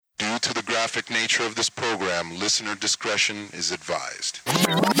graphic nature of this program, listener discretion is advised.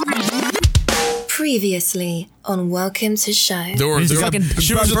 Previously on Welcome to Show.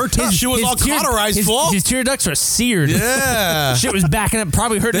 She was all cauterized full. His tear ducts are seared. Yeah. Shit was backing up,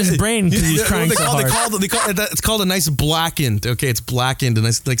 probably hurting his brain because he was crying so hard. It's called a nice blackened. Okay, it's blackened, a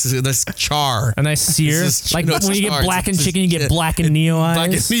nice char. A nice sear. Like when you get blackened chicken, you get blackened Neo eyes.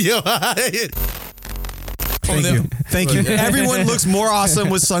 Blackened Neo eyes. Thank you. Everyone looks more awesome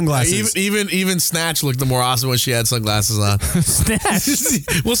with sunglasses. Even Snatch looked more awesome when she had sunglasses on. Snatch.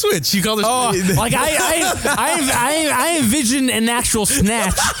 We'll switch. You call her. Oh, like I envision an actual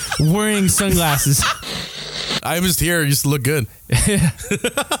Snatch wearing sunglasses. I was here. Used to look good.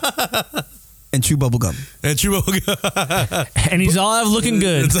 And chew bubble gum. And he's all out looking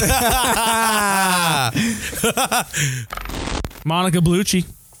good. Monica Bellucci.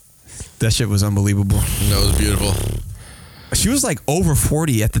 That shit was unbelievable. That was beautiful. She was like over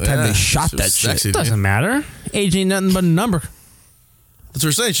 40 at the time they shot that sexy, shit. Doesn't matter. Age ain't nothing but a number. That's what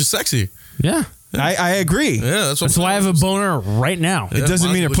we're saying. She's sexy. Yeah. I agree. Yeah, that's why I have a boner right now. It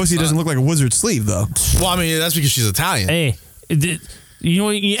doesn't mean her pussy doesn't look like a wizard's sleeve, though. Well, I mean, that's because she's Italian. Hey, you know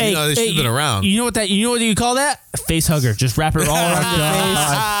what? She's been around. You know what you call that? A face hugger. Just wrap it all around your face.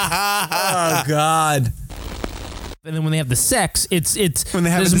 Oh God. And then when they have the sex, it's when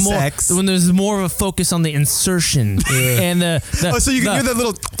they have the sex. When there's more of a focus on the insertion and the so you can hear that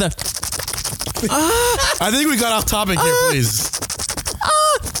little. I think we got off topic here, please.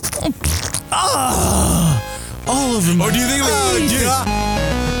 All over my. Or do you think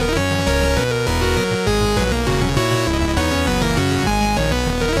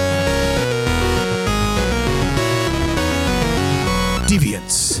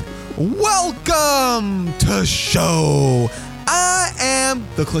Deviants. Welcome to show. I am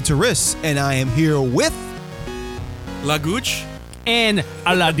the Clitoris, and I am here with La Gooch and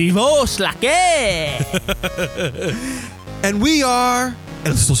a la divos la que. And we are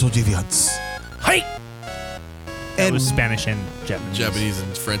El Social Deviants. Hey. That was Spanish and Japanese. Japanese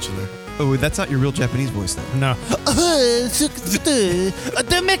and French in there. Oh, that's not your real Japanese voice, though. No.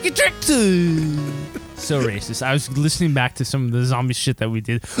 So racist. I was listening back to some of the zombie shit that we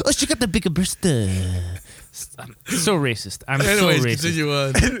did. Oh, she got the bigger breast. So racist. Anyways, so racist. continue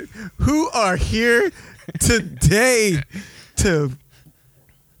on. Who are here today to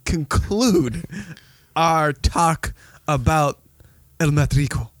conclude our talk about El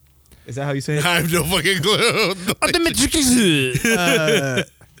Matrico. Is that how you say it? I have no fucking clue. The Matrix.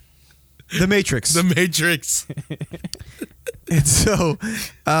 The Matrix. The Matrix. And so,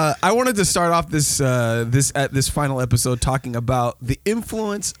 I wanted to start off this final episode talking about the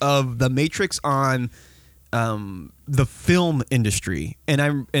influence of the Matrix on the film industry,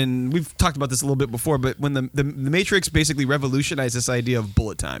 and we've talked about this a little bit before. But when the Matrix basically revolutionized this idea of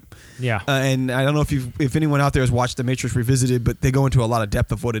bullet time, and I don't know if anyone out there has watched The Matrix Revisited, but they go into a lot of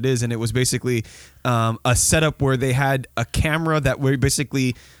depth of what it is, and it was basically a setup where they had a camera that were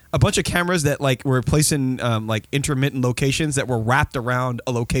basically a bunch of cameras that like were placed in like intermittent locations that were wrapped around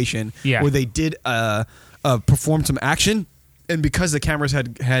a location where they did perform some action. And because the cameras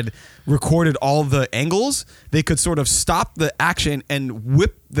had recorded all the angles, they could sort of stop the action and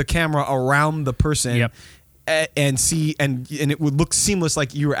whip the camera around the person and see, and it would look seamless,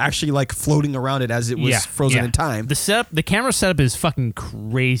 like you were actually like floating around it as it was frozen in time. The camera setup is fucking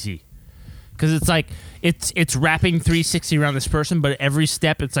crazy. Because it's like it's wrapping 360 around this person, but every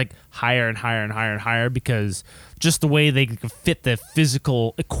step it's like higher and higher and higher and higher because just the way they could fit the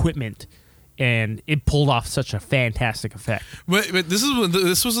physical equipment, and it pulled off such a fantastic effect. But this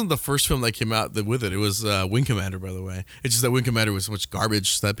wasn't the first film that came out with it. It was Wing Commander, by the way. It's just that Wing Commander was so much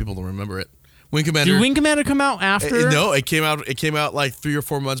garbage that people don't remember it. Wing Commander. Did Wing Commander come out after? No, it came out. It came out like 3 or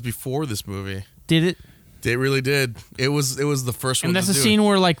 4 months before this movie. Did it? It really did. It was the first one. And that's the scene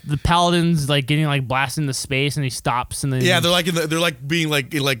where like the Paladin's like getting like blasted into space, and he stops, and then they're like being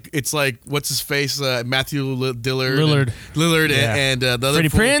like it's like what's his face, Matthew Lillard and the other Freddie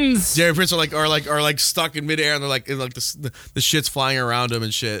Prinze. Jerry Prinze are like stuck in midair, and they're like the shit's flying around them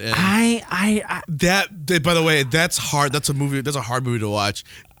and shit. And by the way, that's hard. That's a movie. That's a hard movie to watch.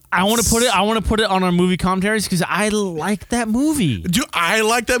 I want to put it on our movie commentaries because I like that movie. Dude, I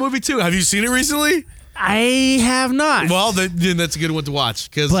like that movie too. Have you seen it recently? I have not. Well, then that's a good one to watch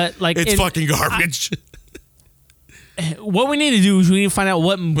because it's fucking garbage. What we need to do is we need to find out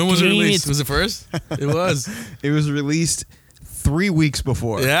when was it released? Was it first? It was. It was released 3 weeks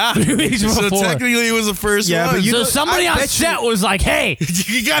before. Yeah, 3 weeks before. So technically, it was the first one. But so somebody on set was like, "Hey,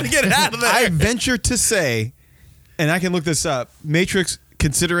 you got to get out of there." I venture to say, and I can look this up. Matrix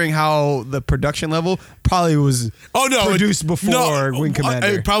considering how the production level probably was produced before Wing Commander.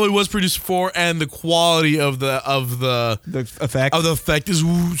 It probably was produced before, and the quality of the effect is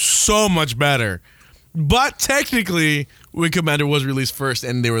so much better. But technically, Wing Commander was released first,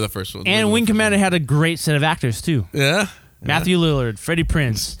 and they were the first one. And Wing Commander had a great set of actors too. Yeah, Matthew Lillard, Freddie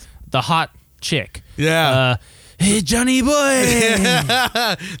Prinze, the hot chick. Yeah. Hey, Johnny boy.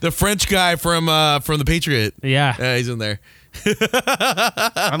 The French guy from The Patriot. Yeah. He's in there.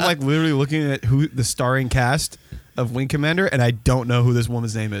 I'm like literally looking at who the starring cast of Wing Commander, and I don't know who this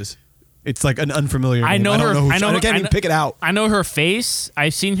woman's name is. It's like an unfamiliar name. I can't even pick it out. I know her face.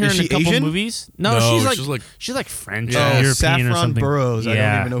 I've seen her in a couple Asian? movies. No, she's like French or European Saffron or something. Burrows. Yeah. I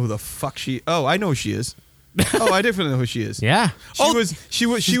don't even know who the fuck she. Oh, I know who she is. Oh, I definitely know who she is. Yeah. She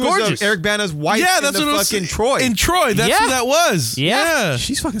was gorgeous. Eric Bana's wife. Yeah, that's in the what fucking it was. Troy. In Troy, that's Yeah. what that was. Yeah.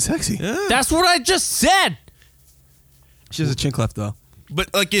 She's fucking sexy. Yeah. That's what I just said. She has a chink left though.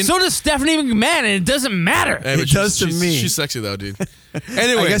 But like in So does Stephanie McMahon, and it doesn't matter. Hey, but It does to she's- me. She's sexy though, dude.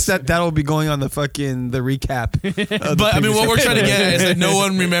 Anyway, I guess that'll be going on the recap. But I mean, what we're trying to get is that no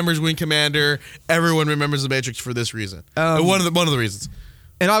one remembers Wing Commander. Everyone remembers the Matrix for this reason. One of the reasons.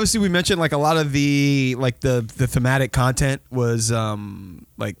 And obviously, we mentioned like a lot of the thematic content was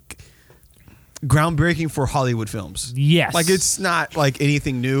like groundbreaking for Hollywood films. Yes. Like it's not like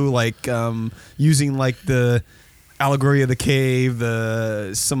anything new. Like using like the allegory of the cave,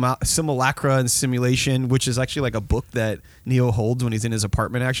 the simulacra and simulation, which is actually like a book that Neo holds when he's in his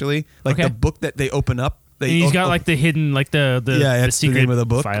apartment. Actually, like Okay. the book that they open up. And he's got like the hidden, like the that's secret the name of the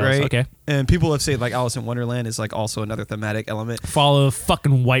book, files. right? Okay. And people have said like Alice in Wonderland is like also another thematic element. Follow a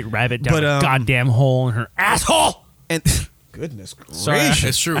fucking white rabbit down But, a goddamn hole in her asshole. And goodness Sorry. gracious,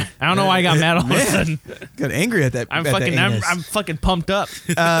 It's true. I don't know why I got mad all of a sudden. got angry at that. I'm at fucking, that anus. I'm fucking pumped up.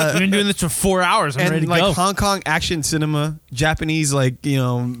 I've been doing this for 4 hours. I'm ready and to like go. Hong Kong action cinema, Japanese like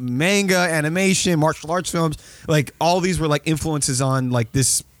manga, animation, martial arts films, like all these were like influences on like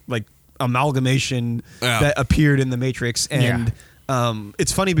this like amalgamation that appeared in the Matrix. And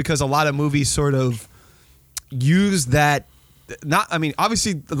it's funny because a lot of movies sort of use that.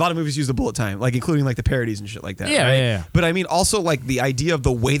 Obviously a lot of movies use the bullet time, like including like the parodies and shit like that. Yeah, right? yeah. But I mean also like the idea of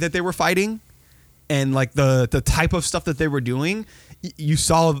the way that they were fighting and like the type of stuff that they were doing. You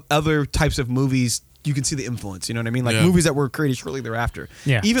saw other types of movies. You can see the influence, you know what I mean? Like movies that were created shortly thereafter.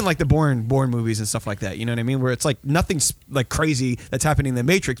 Yeah. Even like the Bourne movies and stuff like that, you know what I mean? Where it's like nothing's like crazy that's happening in the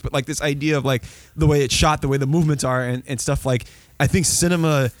Matrix, but like this idea of like the way it's shot, the way the movements are and stuff like I think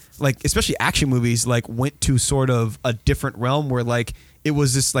cinema, like especially action movies, like went to sort of a different realm where like it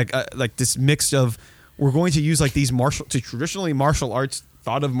was this like this mix of we're going to use like these traditionally martial arts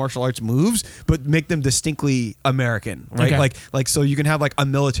moves, but make them distinctly American, right? Okay. Like so you can have like a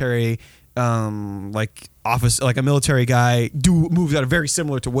military like a military guy do moves that are very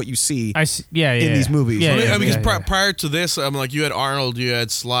similar to what you see in these movies. Yeah, Because prior to this, like you had Arnold, you had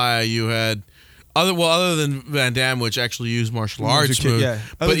Sly, you had other than Van Damme, which actually used martial arts moves. Yeah,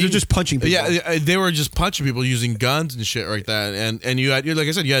 but you're just punching people. Yeah, they were just punching people using guns and shit like that. And you had, like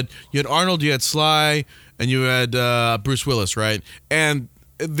I said, you had Arnold, you had Sly, and you had Bruce Willis, right? And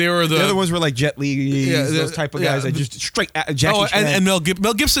they were the other ones were like Jet Li, those type of guys that just straight Jackie Chan. And Mel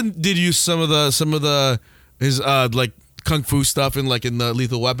Gibson did use some of his like kung fu stuff in the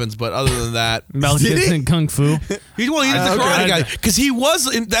Lethal Weapons, but other than that, Mel Gibson Kung Fu. he did the karate guy because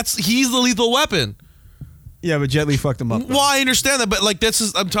he's the Lethal Weapon. Yeah, but Jet Li fucked him up. Well, I understand that, but like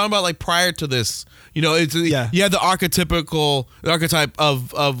I'm talking about like prior to this. You know, you had the archetype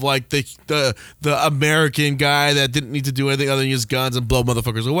of like the American guy that didn't need to do anything other than use guns and blow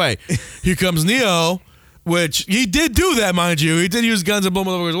motherfuckers away. Here comes Neo, which he did do that, mind you. He did use guns and blow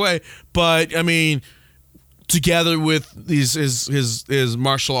motherfuckers away, but I mean, together with his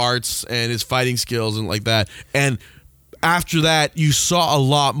martial arts and his fighting skills and like that, and after that, you saw a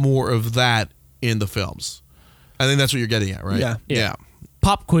lot more of that in the films. I think that's what you're getting at, right? Yeah.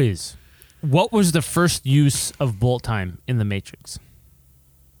 Pop quiz. What was the first use of bullet time in The Matrix?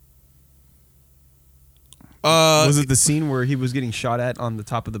 Was it the scene where he was getting shot at on the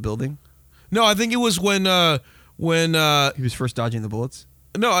top of the building? No, I think it was when He was first dodging the bullets.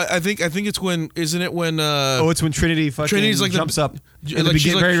 No, I think it's when isn't it when it's when Trinity fucking Trinity's like jumps up. Like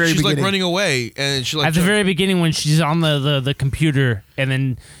she's like running away and she like at the very beginning when she's on the computer and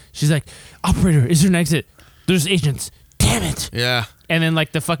then she's like, operator, is there an exit? There's agents. Damn it. Yeah. And then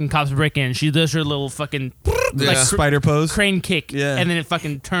like the fucking cops break in. She does her little fucking like spider pose, crane kick, Yeah. and then it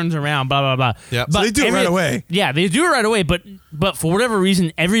fucking turns around. Blah blah blah. Yeah. So they do it right away. Yeah, they do it right away. But for whatever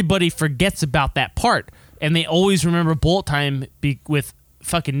reason, everybody forgets about that part, and they always remember bullet time with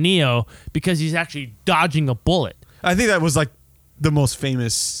fucking Neo because he's actually dodging a bullet. I think that was like the most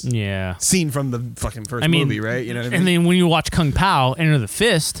famous scene from the fucking first movie, right? You know what I mean? And then when you watch Kung Pao Enter the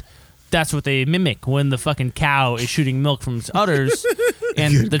Fist, that's what they mimic when the fucking cow is shooting milk from its udders,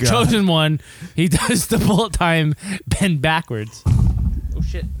 and Good the God. chosen one, he does the bullet time bend backwards. Oh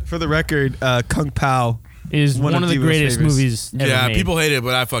shit! For the record, Kung Pao Is one of the Devo's greatest favorites. movies ever Yeah, made. people hate it,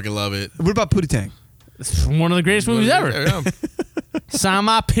 but I fucking love it. What about Pootie Tang? It's one of the greatest movies ever. Yeah. Sign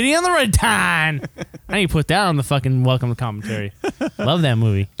my pity on the red time. I need to put that on the fucking welcome to commentary. Love that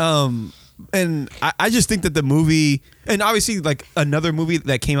movie. And I just think that the movie, and obviously like another movie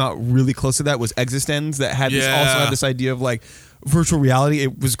that came out really close to that was Existenz, that had this also had this idea of like virtual reality.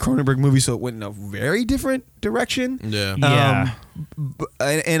 It was a Cronenberg movie, so it went in a very different direction. Yeah. Yeah.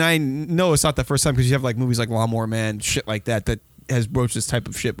 And I know it's not the first time, because you have like movies like Lawnmower Man, shit like that has broached this type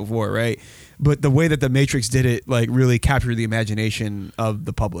of shit before, right? But the way that The Matrix did it, like, really captured the imagination of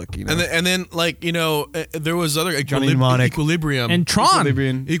the public, you know. And then like, you know, there was other Johnny Mnemonic. Equilibrium. And Tron.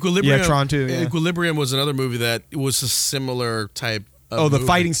 Equilibrium. Equilibrium. Yeah, Tron too. Yeah. Equilibrium was another movie that was a similar type of Oh, the movie.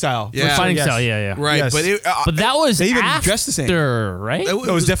 fighting style. Yeah. The fighting Yes. style, yeah. Right, Yes. but But that was They even after, dressed the same. right? it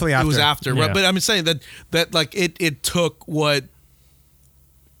was definitely It was after. after, Yeah. right? But I'm saying that like it took what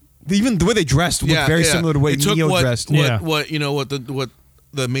Even the way they dressed looked very similar to the way it took Neo what, dressed. What you know what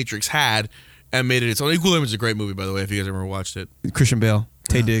the Matrix had and made it its own. Equilibrium is a great movie, by the way, if you guys ever watched it. Christian Bale,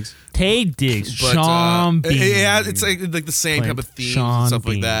 Taye Diggs. Tay Diggs, But, Sean Bean. yeah, it's like the same type of themes Sean and stuff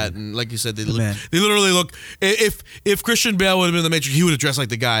Bean. like that. And like you said, they man. literally look. If Christian Bale would have been in the Matrix, he would have dressed like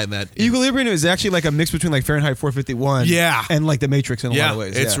the guy in that. Equilibrium is actually like a mix between like Fahrenheit 451 Yeah. and like The Matrix in a lot Yeah, of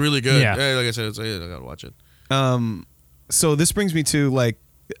ways. it's yeah. really good. Yeah. Like I said, I gotta watch it. So this brings me to like,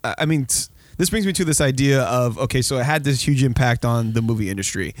 I mean, this brings me to this idea of, okay, so it had this huge impact on the movie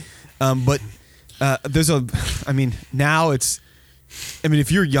industry, but now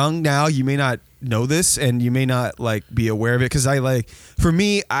if you're young now, you may not know this and you may not like be aware of it, because for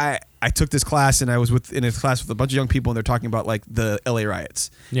me, I took this class and I was in a class with a bunch of young people, and they're talking about like the LA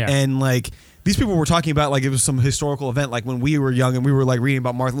riots, and like these people were talking about like it was some historical event, like when we were young and we were like reading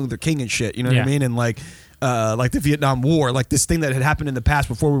about Martin Luther King and shit, you know what I mean, and like the Vietnam War, like this thing that had happened in the past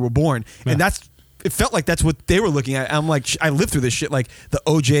before we were born, and it felt like that's what they were looking at. I'm like, I lived through this shit, like the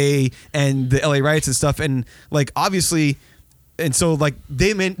OJ and the LA riots and stuff, and like obviously. And so, like,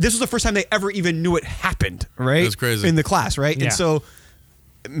 this was the first time they ever even knew it happened, right? That's crazy. In the class, right? Yeah. And so,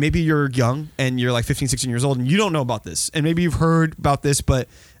 maybe you're young and you're like 15, 16 years old and you don't know about this. And maybe you've heard about this, but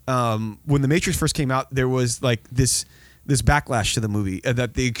when The Matrix first came out, there was like this backlash to the movie,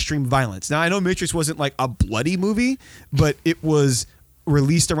 that the extreme violence. Now, I know Matrix wasn't like a bloody movie, but it was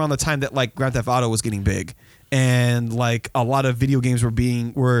released around the time that like Grand Theft Auto was getting big. And like a lot of video games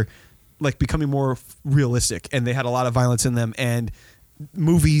were like becoming more realistic, and they had a lot of violence in them, and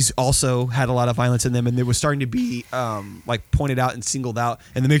movies also had a lot of violence in them, and they were starting to be like pointed out and singled out,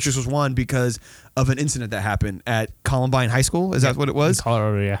 and The Matrix was one because of an incident that happened at Columbine High School. Is that what it was? In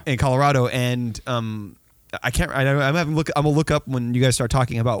Colorado, yeah. In Colorado, and I'm gonna look up when you guys start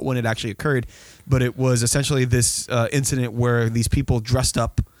talking about when it actually occurred, but it was essentially this incident where these people dressed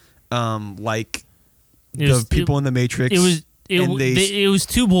up like the people in the Matrix. It was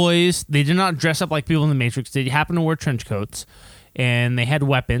two boys. They did not dress up like people in the Matrix. They happened to wear trench coats, and they had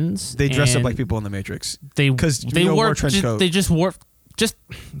weapons. They dressed up and like people in the Matrix. They Neo wore a trench coat.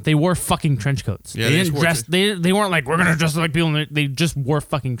 They wore fucking trench coats. Yeah, they they didn't just dress. They weren't like, we're gonna dress like people. They just wore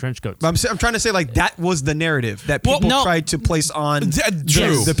fucking trench coats. But I'm trying to say like that was the narrative that people tried to place on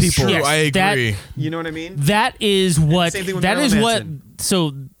True. the people. True, Yes, I agree. You know what I mean? That is what. Same thing with That is Marilyn what. Manson.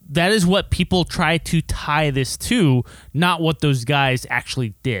 So that is what people try to tie this to, not what those guys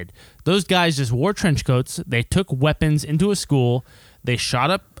actually did. Those guys just wore trench coats. They took weapons into a school. They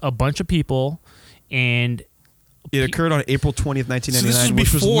shot up a bunch of people, and It occurred on April 20th, 1999. So this was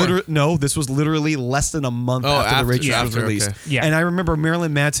which before. this was literally less than a month after after- the Matrix was after, released. okay. Yeah. And I remember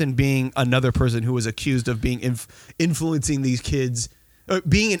Marilyn Manson being another person who was accused of being influencing these kids,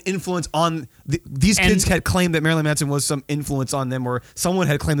 being an influence on these kids. Had claimed that Marilyn Manson was some influence on them, or someone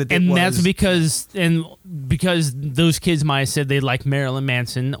had claimed that they was. that's because those kids might have said they like Marilyn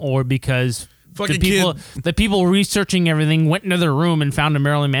Manson, or because Fucking the people researching everything went into their room and found a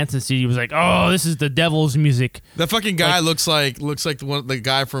Marilyn Manson CD. Was like, oh, this is the devil's music. That fucking guy looks like the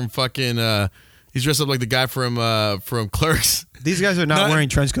guy from fucking. He's dressed up like the guy from Clerks. These guys are not wearing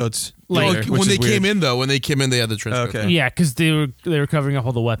trench coats. Like, when they came in, they had the trench coat. Okay. Yeah, because they were covering up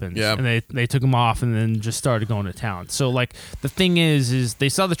all the weapons. Yeah. And they took them off and then just started going to town. So like the thing is they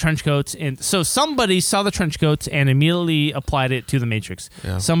saw the trench coats, and so somebody saw the trench coats and immediately applied it to the Matrix.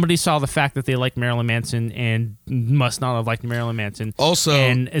 Yeah. Somebody saw the fact that they liked Marilyn Manson and must not have liked Marilyn Manson. Also,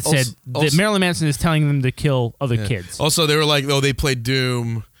 and it said that Marilyn Manson is telling them to kill other kids. Also, they were like, they played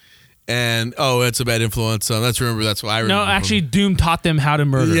Doom. And it's a bad influence. That's why I remember. No, actually, Doom taught them how to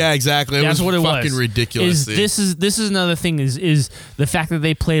murder. Yeah, exactly. That's what it was. Fucking ridiculous. This is another thing is the fact that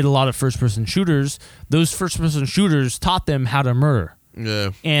they played a lot of first person shooters. Those first person shooters taught them how to murder.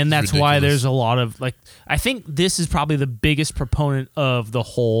 Yeah, and that's ridiculous. why there's a lot of like. I think this is probably the biggest proponent of the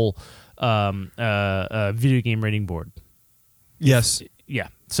whole video game rating board. Yes. Yeah.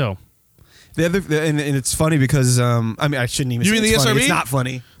 So. The other and it's funny because I shouldn't even. You say mean it's the funny. SRB? It's not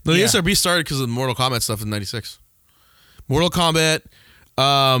funny. No, the SRB started because of Mortal Kombat stuff in '96. Mortal Kombat,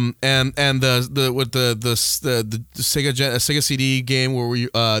 and the Sega CD game where we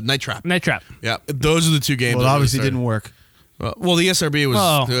Night Trap. Night Trap. Yeah, those are the two games. Well, it obviously didn't work. Well, the SRB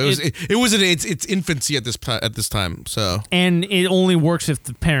was in its infancy at this time. So and it only works if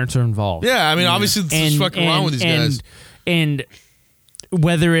the parents are involved. Yeah, I mean, obviously, there's fucking wrong with these guys. And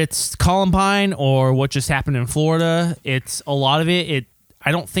whether it's Columbine or what just happened in Florida, it's a lot of it.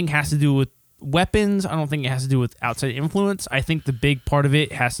 I don't think has to do with weapons. I don't think it has to do with outside influence. I think the big part of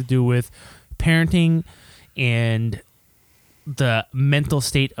it has to do with parenting and the mental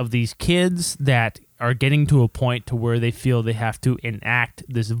state of these kids that are getting to a point to where they feel they have to enact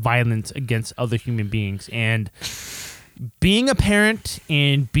this violence against other human beings. And being a parent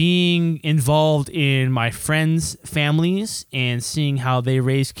and being involved in my friends' families and seeing how they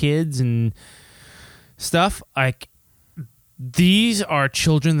raise kids and stuff, like these are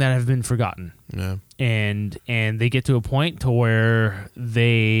children that have been forgotten. Yeah. And they get to a point to where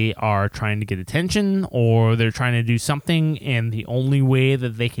they are trying to get attention or they're trying to do something, and the only way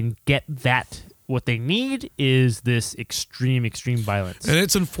that they can get that what they need is this extreme violence. And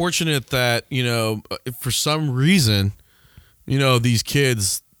it's unfortunate that, for some reason, these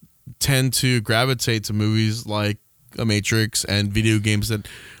kids tend to gravitate to movies like A Matrix and video games that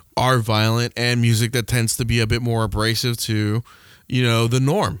are violent and music that tends to be a bit more abrasive to, the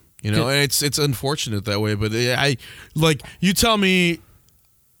norm. And it's unfortunate that way. But you tell me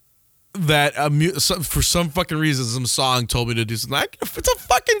that for some fucking reason some song told me to do something. It's a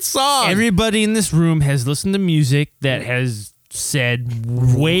fucking song. Everybody in this room has listened to music that has said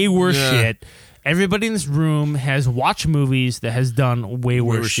way worse shit. Everybody in this room has watched movies that has done way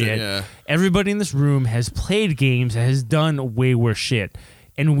worse shit. Yeah. Everybody in this room has played games that has done way worse shit.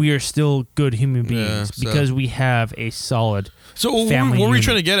 And we are still good human beings because we have a solid family what were you unit.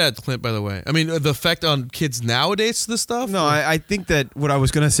 trying to get at, Clint, by the way? I mean, the effect on kids nowadays to this stuff? No, I think that what I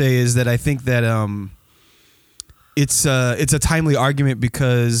was going to say is that I think that it's a timely argument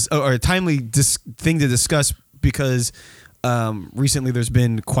because, or a timely thing to discuss because recently there's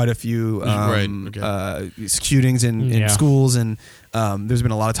been quite a few shootings in schools, and there's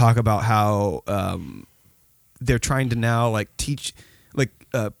been a lot of talk about how they're trying to now teach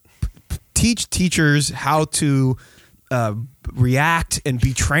teachers how to react and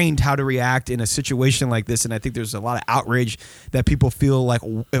be trained how to react in a situation like this. And I think there's a lot of outrage that people feel like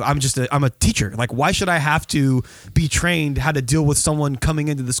I'm a teacher. Like, why should I have to be trained how to deal with someone coming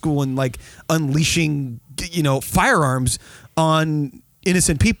into the school and unleashing, firearms on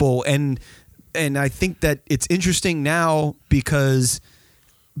innocent people? And I think that it's interesting now because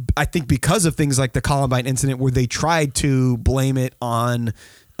of things like the Columbine incident where they tried to blame it on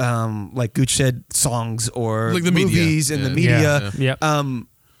like Gooch said, songs or like the movies media. And the media. Yeah.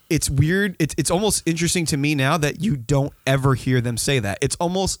 It's weird. It's almost interesting to me now that you don't ever hear them say that. It's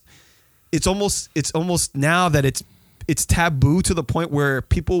almost now that it's taboo to the point where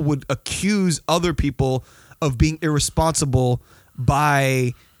people would accuse other people of being irresponsible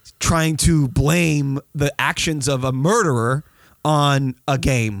by trying to blame the actions of a murderer on a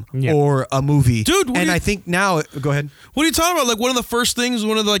game or a movie. Dude, and I think now, go ahead. What are you talking about? Like, one of the first things,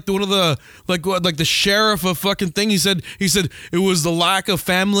 the sheriff of fucking thing, he said it was the lack of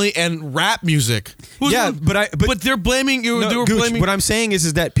family and rap music. But they're blaming you. No, Gooch, what I'm saying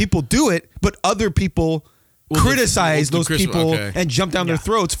is that people do it, but other people criticize those people and jump down their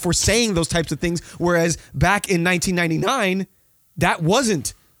throats for saying those types of things. Whereas back in 1999, that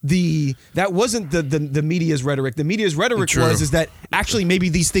wasn't the media's rhetoric. The media's rhetoric is that actually maybe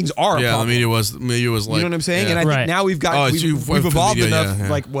these things are a problem. The media was like, you know what I'm saying? Yeah. And I think now we've evolved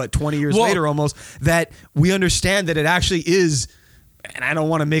enough, 20 years later almost, that we understand that it actually is and I don't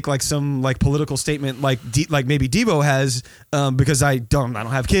want to make like some like political statement like maybe Devo has, because I don't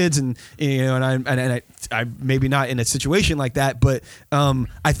have kids, and and I maybe not in a situation like that, but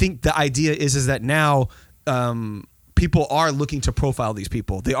I think the idea is that now people are looking to profile these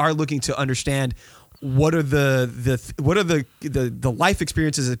people. They are looking to understand what are the life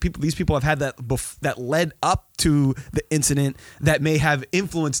experiences that these people have had that led up to the incident that may have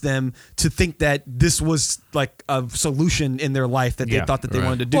influenced them to think that this was like a solution in their life that they thought that they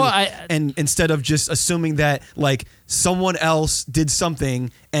wanted to do. And instead of just assuming that like someone else did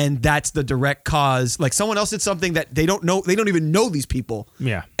something and that's the direct cause, like someone else did something that they don't even know these people.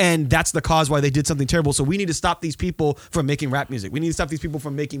 Yeah. And that's the cause why they did something terrible. So we need to stop these people from making rap music. We need to stop these people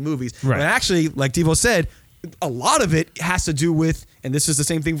from making movies. Right. And actually, like Devo said, a lot of it has to do with, and this is the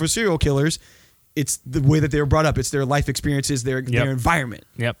same thing for serial killers, it's the way that they were brought up. It's their life experiences, their environment.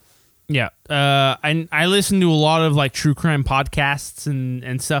 Yep. Yeah. I listen to a lot of like true crime podcasts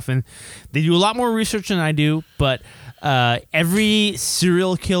and stuff, and they do a lot more research than I do, but every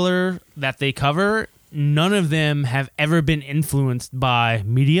serial killer that they cover, none of them have ever been influenced by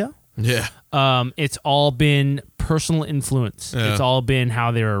media. Yeah. It's all been personal influence. Yeah. It's all been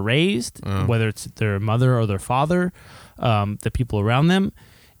how they were raised, whether it's their mother or their father, the people around them.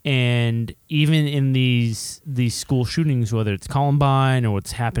 And even in these school shootings, whether it's Columbine or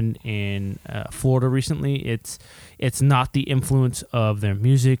what's happened in Florida recently, it's not the influence of their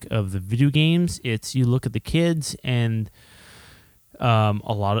music, of the video games. It's you look at the kids and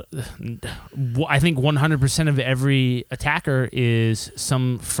a lot of, I think 100% of every attacker is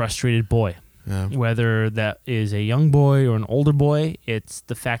some frustrated boy. Yeah. Whether that is a young boy or an older boy, it's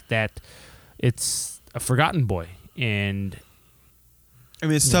the fact that it's a forgotten boy. And I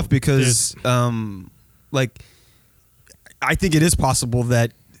mean, it's tough because, like, I think it is possible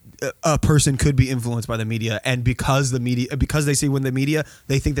that a person could be influenced by the media, and because they see when the media,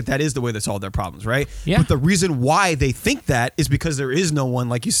 they think that is the way to solve their problems, right? Yeah. But the reason why they think that is because there is no one,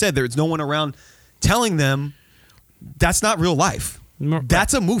 like you said, there's no one around telling them that's not real life.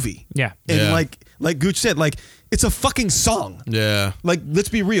 That's a movie. Yeah. And like Gooch said, like, it's a fucking song. Yeah. Like, let's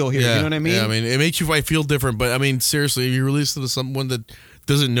be real here. Yeah. You know what I mean? Yeah, I mean, it makes you feel different, but I mean, seriously, if you release it to someone that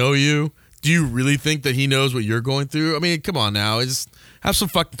doesn't know you, do you really think that he knows what you're going through? I mean, come on now. Just have some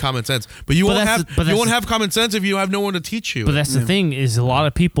fucking common sense. But you won't have common sense if you have no one to teach you. But that's the thing is a lot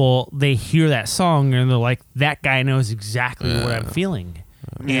of people, they hear that song and they're like, that guy knows exactly what I'm feeling.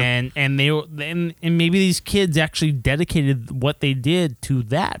 Yeah. And maybe these kids actually dedicated what they did to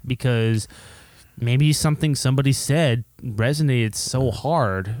that because maybe something somebody said resonated so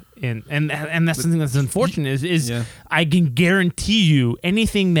hard, and that's something that's unfortunate. Is I can guarantee you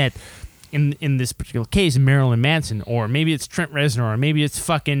anything that in this particular case, Marilyn Manson, or maybe it's Trent Reznor, or maybe it's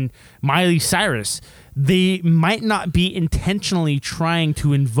fucking Miley Cyrus. They might not be intentionally trying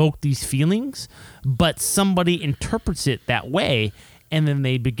to invoke these feelings, but somebody interprets it that way, and then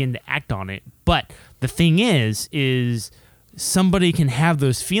they begin to act on it. But the thing is somebody can have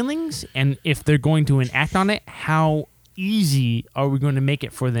those feelings, and if they're going to enact on it, how easy are we going to make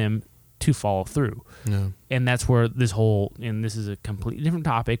it for them to follow through? Yeah. And that's where this whole, and this is a completely different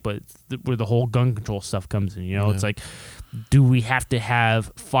topic, but where the whole gun control stuff comes in. You know, it's like, do we have to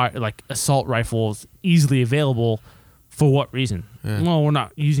have assault rifles easily available? For what reason? Yeah. Well, we're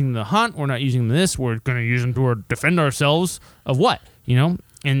not using the hunt. We're not using this. We're going to use them to defend ourselves of what? You know?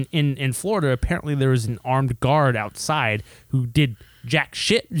 And in Florida, apparently there was an armed guard outside who did jack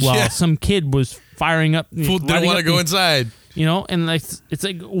shit while some kid was firing up. Fool didn't want to go inside. You know? And it's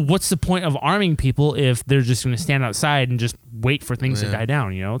like, what's the point of arming people if they're just going to stand outside and just wait for things to die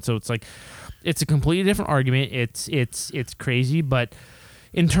down, you know? So it's like, it's a completely different argument. It's crazy, but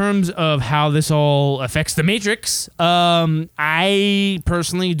in terms of how this all affects the Matrix, I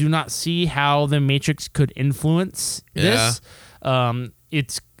personally do not see how the Matrix could influence this.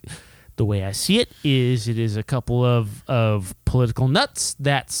 It's the way I see it is a couple of political nuts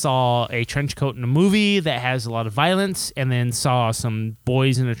that saw a trench coat in a movie that has a lot of violence, and then saw some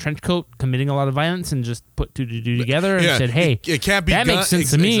boys in a trench coat committing a lot of violence, and just put two to two together and said, "Hey, it can't be that makes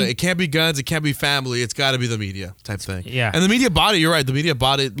sense to me. It can't be guns. It can't be family. It's got to be the media type thing." Yeah, and the media bought it. You're right. The media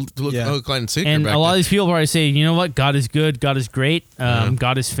bought it to look like and and a lot of these people probably say, "You know what? God is good. God is great.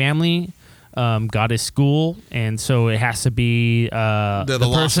 God is family." God is school, and so it has to be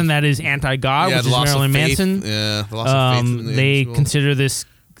the person that is anti-God, which is Marilyn Manson. Yeah, the loss of faith in they school. consider this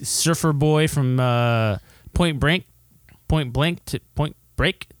surfer boy from Point Break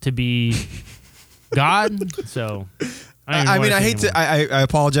to be God. So I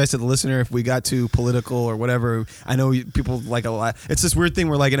apologize to the listener if we got too political or whatever. I know people like a lot. It's this weird thing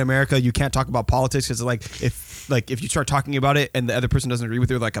where, like, in America, you can't talk about politics because, like, if like if you start talking about it and the other person doesn't agree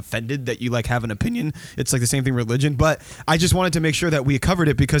with you, like offended that you like have an opinion. It's like the same thing with religion. But I just wanted to make sure that we covered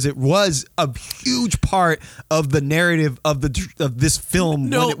it because it was a huge part of the narrative of this film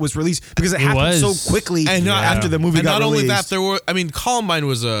when it was released, because it happened so quickly after the movie got released. Not only that, Columbine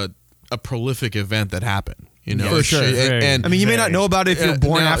was a prolific event that happened. You know, for sure. And I mean, you may not know about it if you're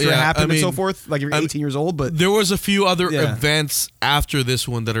born after it happened and so forth, like you're 18 years old, but there was a few other events after this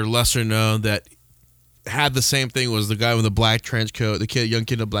one that are lesser known that had the same thing. Was the guy with the black trench coat, young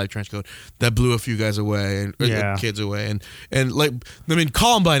kid in a black trench coat that blew a few guys away and kids away, and like, I mean,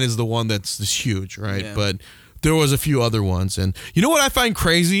 Columbine is the one that's huge, right? Yeah. But there was a few other ones, and you know what I find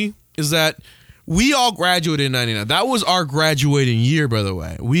crazy is that we all graduated in 99. That was our graduating year, by the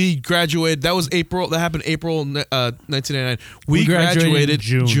way. We graduated. That was April. That happened April 1999. We graduated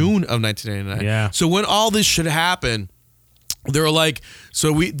June of 1999. Yeah. So when all this shit happened, they were like,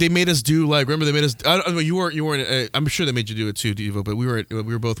 they made us do like, remember they made us. I don't know, you weren't. I'm sure they made you do it too, Devo. But we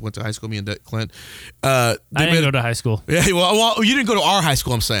were both went to high school. Me and Clint. I didn't go to high school. Yeah, well, you didn't go to our high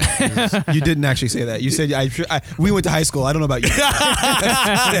school. I'm saying you didn't actually say that. You said we went to high school. I don't know about you.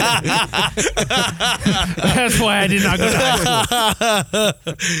 That's why I did not go to high school.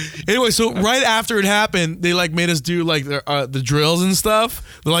 Anyway, so right after it happened, they like made us do like the drills and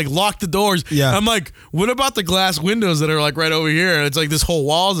stuff. They like locked the doors. Yeah. I'm like, what about the glass windows that are like right over here? It's like this whole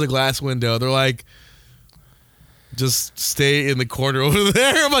wall is a glass window. They're like, just stay in the corner over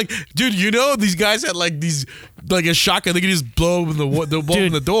there. I'm like, dude, you know these guys had like a shotgun. They could just blow open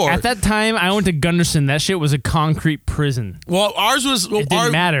the door. At that time, I went to Gunderson. That shit was a concrete prison. Well, ours was. It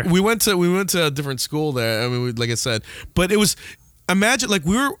didn't matter. We went to a different school there. I mean, like I said, but it was. Imagine like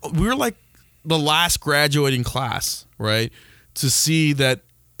we were like the last graduating class, right? To see that.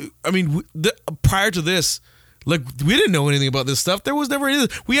 I mean, prior to this. Like, we didn't know anything about this stuff. There was never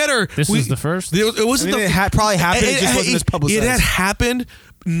anything. We had our. This was the first? It wasn't. It had probably happened. It just wasn't as publicized. It had happened,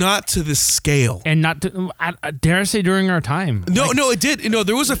 not to this scale. And not to, I dare I say, during our time. No, it did. No,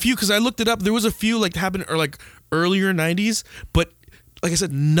 there was a few, because I looked it up. There was a few, like, happened, or like, earlier 90s, but, like I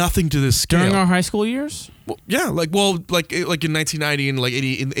said, nothing to this scale. During our high school years? Well, yeah, like in 1990 and like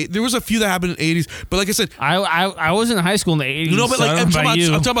 80. There was a few that happened in the 80s, but like I said, I was in high school in the 80s. No, but like I'm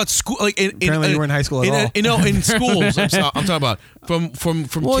talking about school. Like apparently you were in high school at all. In schools. I'm talking about from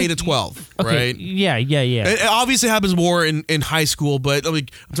K to 12, okay, right? Yeah. It obviously happens more in high school, but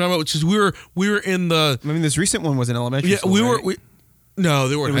like I'm talking about, which is we were in the. I mean, this recent one was in elementary school. No,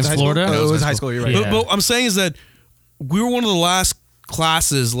 they were in high Florida. School. It was high school. You're right. Yeah. But I'm saying is that we were one of the last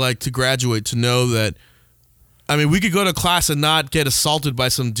classes like to graduate to know that. I mean, we could go to class and not get assaulted by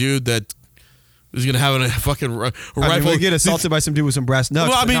some dude that is going to have a fucking rifle. I mean, we get assaulted by some dude with some brass knucks.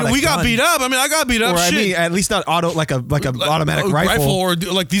 Well, I mean, we got beat up. I mean, I got beat up. Or shit. I mean, at least not like an automatic rifle. Or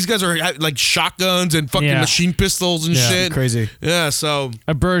like these guys are like shotguns and fucking machine pistols and shit. Crazy. Yeah. So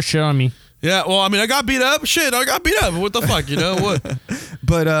a bird shit on me. Yeah, well, I mean, I got beat up. Shit, I got beat up. What the fuck, you know what?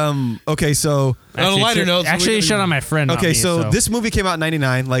 But okay, so on a lighter note, actually, shut on my friend. Okay, me, so this movie came out in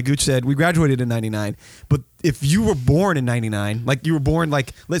 '99. Like Gooch said, we graduated in '99. But if you were born in '99, like you were born,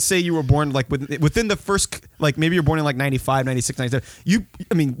 like let's say you were born like within the first, like maybe you're born in like '95, '96, '97. You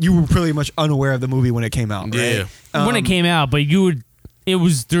were pretty much unaware of the movie when it came out. Right? Yeah, when it came out, but it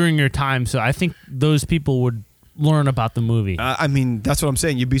was during your time, so I think those people would learn about the movie. I mean, that's what I'm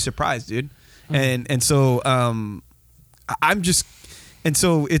saying. You'd be surprised, dude. And so I'm just, and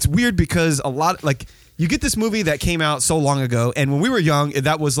so it's weird because a lot, like, you get this movie that came out so long ago, and when we were young,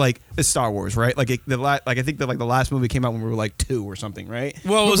 that was like it's Star Wars, right? Like I think that like the last movie came out when we were like 2 or something, right?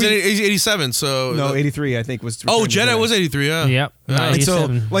 Well, it was 87, so no, 83 I think was. Oh, Jedi was 83, yeah. Yep. And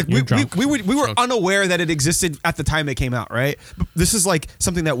so like we were unaware that it existed at the time it came out, right? This is like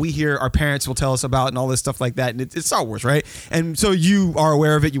something that we hear our parents will tell us about and all this stuff like that, and it's Star Wars, right? And so you are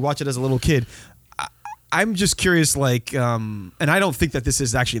aware of it, you watch it as a little kid. I'm just curious, like, and I don't think that this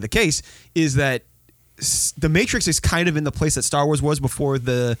is actually the case, is that The Matrix is kind of in the place that Star Wars was before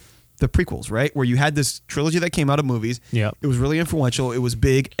the prequels, right? Where you had this trilogy that came out of movies. Yeah. It was really influential. It was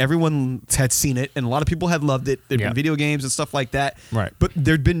big. Everyone had seen it, and a lot of people had loved it. There'd been video games and stuff like that. Right. But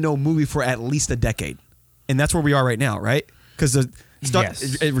there'd been no movie for at least a decade. And that's where we are right now, right? Because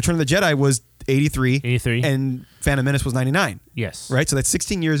Return of the Jedi was 83. And Phantom Menace was 99. Yes. Right? So that's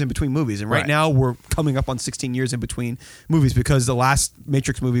 16 years in between movies. And right now we're coming up on 16 years in between movies because the last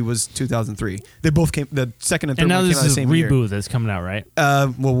Matrix movie was 2003. They both came, the second and third one came out the same year. And now this is a reboot that's coming out, right?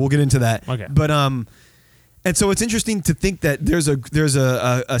 Well, we'll get into that. Okay. But and so it's interesting to think that there's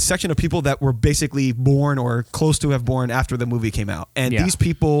a section of people that were basically born or close to have born after the movie came out. And these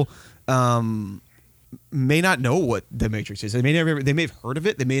people may not know what the Matrix is. They may have heard of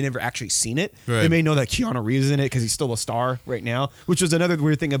it. They may have never actually seen it. Right. They may know that Keanu Reeves is in it because he's still a star right now. Which was another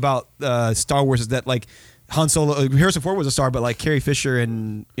weird thing about Star Wars is that like Han Solo, Harrison Ford was a star, but like Carrie Fisher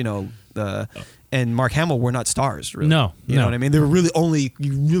and and Mark Hamill were not stars. Really. No, you know what I mean. They were you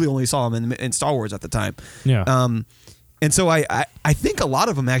really only saw them in Star Wars at the time. Yeah. And so I think a lot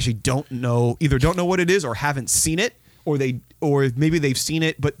of them actually either don't know what it is or haven't seen it, or maybe they've seen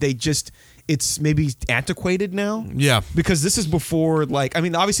it, but it's maybe antiquated now. Yeah. Because this is before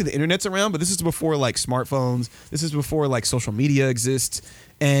obviously the internet's around, but this is before like smartphones. This is before like social media exists.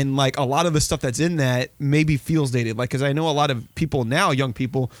 And like a lot of the stuff that's in that maybe feels dated. Like, because I know a lot of people now, young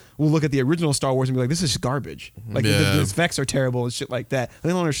people, will look at the original Star Wars and be like, "This is garbage." Like the effects are terrible and shit like that. They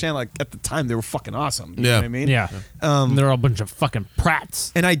don't understand. Like at the time, they were fucking awesome. You know what I mean? Yeah. They're all a bunch of fucking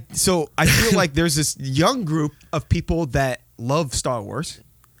prats. And I feel like there's this young group of people that love Star Wars.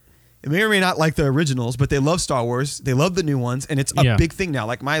 They may or may not like the originals, but they love Star Wars. They love the new ones, and it's a big thing now.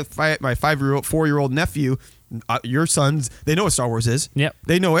 Like my 4-year-old nephew. Your sons, they know what Star Wars is. Yep.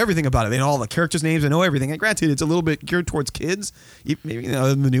 They know everything about it. They know all the characters' names. They know everything. And granted, it's a little bit geared towards kids. Maybe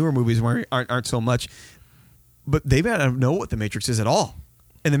the newer movies aren't so much. But they may not know what the Matrix is at all.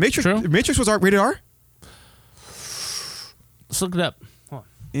 And the Matrix was rated R? Let's look it up. Hold on.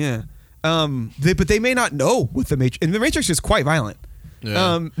 Yeah. But they may not know what the Matrix... And the Matrix is quite violent.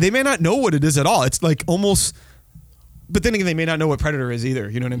 Yeah. They may not know what it is at all. It's like almost... But then again, they may not know what Predator is either.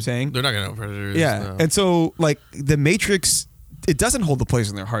 You know what I'm saying? They're not gonna know what Predator is. Yeah. No. And so, like, the Matrix, it doesn't hold the place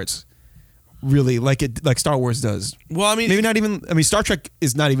in their hearts, really, like Star Wars does. Well, I mean, maybe not even. I mean, Star Trek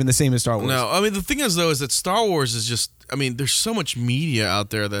is not even the same as Star Wars. No, I mean the thing is though is that Star Wars is just. I mean, there's so much media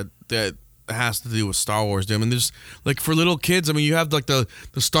out there that has to do with Star Wars. Dude. I mean, there's like for little kids. I mean, you have like the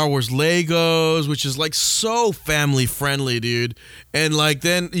Star Wars Legos, which is like so family friendly, dude. And like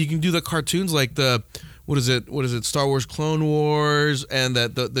then you can do the cartoons like the. What is it? Star Wars Clone Wars and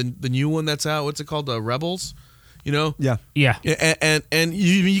that the new one that's out. What's it called? The Rebels. You know? Yeah. And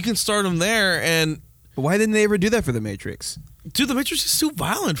you can start them there. And why didn't they ever do that for the Matrix? Dude, the Matrix is too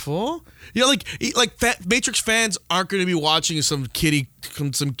violent, fool. You know, Matrix fans aren't going to be watching some kiddie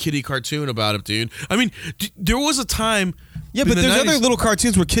cartoon about it, dude. I mean, there was a time. Yeah, but there's other little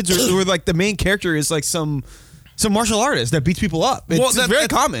cartoons where kids where like the main character is like some martial artist that beats people up. It's very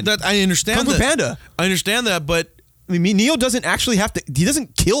common. That I understand. Kung Fu Panda. I understand that, but I mean, Neo doesn't actually have to. He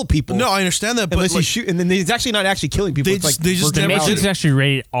doesn't kill people. No, I understand that, but unless he shoot, and then he's actually not actually killing people. The Matrix is actually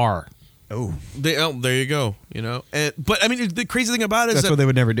rated R. Oh, there you go. You know, but I mean, the crazy thing about it is that's why they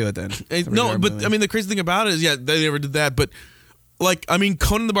would never do it then. No, but I mean, the crazy thing about it is, they never did that, but. Like, I mean,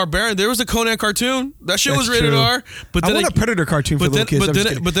 Conan the Barbarian, there was a Conan cartoon. That shit was rated R. But then I want a Predator cartoon for little kids.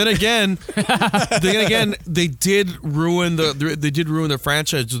 But then again, they did ruin the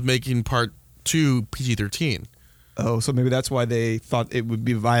franchise with making Part 2 PG-13. Oh, so maybe that's why they thought it would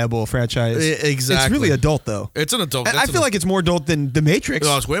be a viable franchise. Exactly. It's really adult, though. It's an adult. I feel like it's more adult than The Matrix.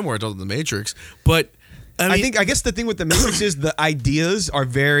 No, it's way more adult than The Matrix. But I guess the thing with The Matrix is the ideas are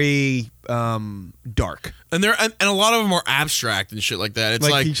very dark. And a lot of them are abstract and shit like that. It's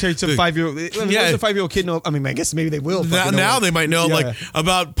like you say some 5-year-old. Yeah, a 5-year-old kid know. I mean, I guess maybe they will. Now they might know like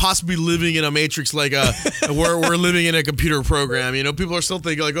about possibly living in a matrix, like we're living in a computer program. You know, people are still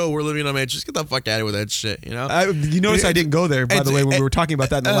thinking like, oh, we're living in a matrix. Get the fuck out of here with that shit. You know. You notice I didn't go there, by the way, when we were talking about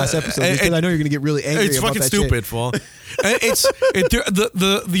that in the last episode, because I know you're going to get really angry. It's about fucking that stupid, shit. fool.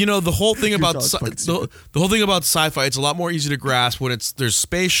 The whole thing about the whole thing about sci-fi. It's a lot more easy to grasp when there's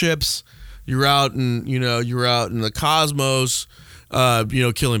spaceships. You're out in the cosmos,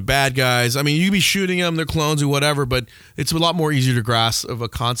 killing bad guys. I mean, you can be shooting them, they're clones or whatever, but it's a lot more easier to grasp of a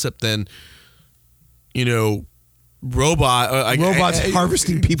concept than, robots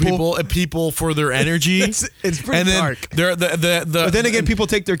harvesting people for their energy. it's pretty dark. But then again, people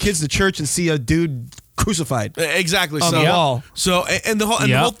take their kids to church and see a dude crucified. Exactly. On the wall. So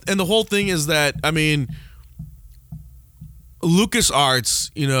the whole thing is that, I mean,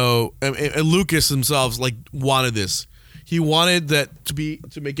 LucasArts, and Lucas themselves wanted this. He wanted that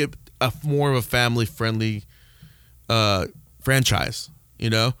to make it more of a family friendly franchise,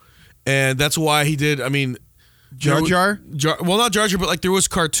 and that's why he did. I mean, Jar Jar. Well, not Jar Jar, but there was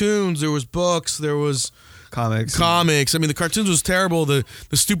cartoons, there was books, there was comics. I mean, the cartoons was terrible. The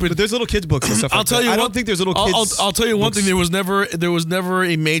stupid. But there's little kids books and stuff. I'll tell you. I don't think there's little kids. I'll tell you one thing. There was never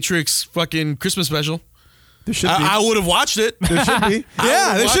a Matrix fucking Christmas special. There should be. I would have watched it. There should be.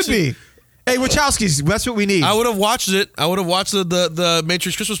 Yeah, there should be. Hey, Wachowskis, that's what we need. I would have watched it. I would have watched the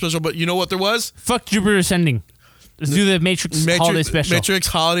Matrix Christmas special, but you know what there was? Fuck Jupiter Ascending. Let's do the Matrix Holiday Special. Matrix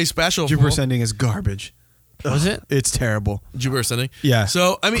Holiday Special. Jupiter Ascending is garbage. Was it? It's terrible. Jupiter Ascending? Yeah.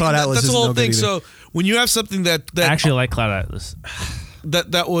 So, I mean, that's the whole thing. So, when you have something that I actually like Cloud Atlas.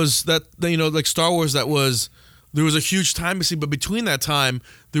 that was like Star Wars, there was a huge time missing, but between that time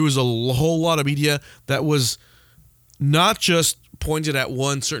there was a whole lot of media that was not just pointed at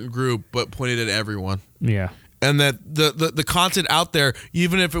one certain group but pointed at everyone. Yeah. And that the content out there,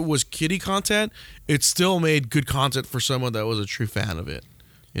 even if it was kiddie content, it still made good content for someone that was a true fan of it.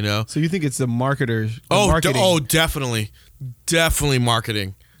 You know? So you think it's the marketers? Marketing. Definitely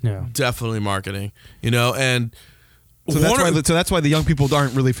marketing. Yeah. Definitely marketing. You know, and So that's why the young people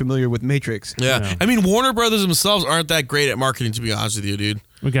aren't really familiar with Matrix. Yeah. Yeah. I mean, Warner Brothers themselves aren't that great at marketing, to be honest with you, dude.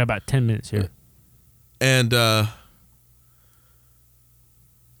 We got about 10 minutes here. And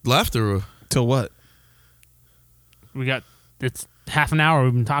left or Till what? It's half an hour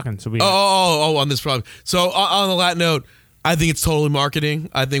we've been talking, so we on this problem. So on that note, I think it's totally marketing.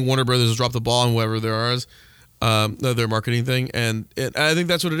 I think Warner Brothers has dropped the ball on whoever there is, their marketing thing, and I think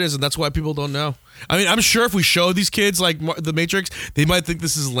that's what it is, and that's why people don't know. I mean, I'm sure if we show these kids like the Matrix, they might think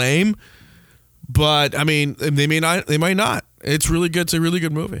this is lame, but I mean, they might not. It's really good. It's a really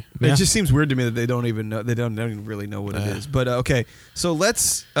good movie. It just seems weird to me that they don't even know. They don't even really know what it is. But okay, so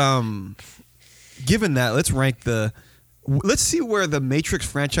let's given that, let's see where the Matrix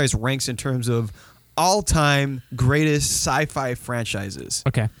franchise ranks in terms of all-time greatest sci-fi franchises.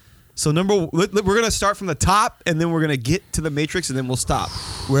 Okay. So we're gonna start from the top, and then we're gonna get to the Matrix, and then we'll stop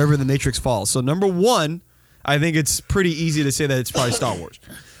wherever the Matrix falls. So number one, I think it's pretty easy to say that it's probably Star Wars.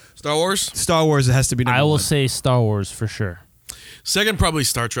 Star Wars? Star Wars, it has to be number one. I will say Star Wars for sure. Second, probably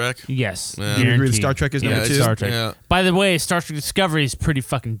Star Trek. Yes. Yeah. Do you agree that guaranteed. Star Trek is number Yeah, two? Star Trek. Yeah. By the way, Star Trek Discovery is pretty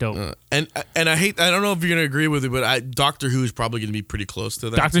fucking dope. And I don't know if you're gonna agree with it, but Doctor Who is probably gonna be pretty close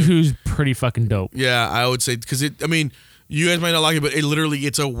to that. Doctor Who's pretty fucking dope. Yeah, I would say because you guys might not like it, but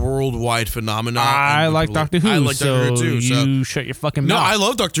it's a worldwide phenomenon. I and like people- Doctor Who, I like so Doctor Who too. you shut your fucking mouth. No, I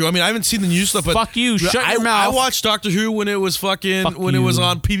love Doctor Who. I mean, I haven't seen the new stuff, but Fuck you, shut your I mouth. watched Doctor Who when it was Fuck it was you.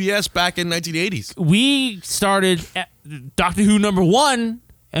 on PBS back in 1980s. We started at Doctor Who number 1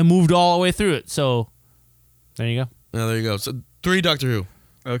 and moved all the way through it. So there you go. Yeah, there you go. So 3 Doctor Who.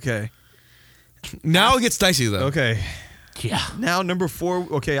 Okay. Now it gets dicey though. Okay. Yeah. Now number 4.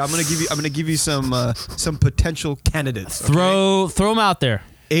 Okay, I'm gonna give you some potential candidates. Okay? Throw them out there.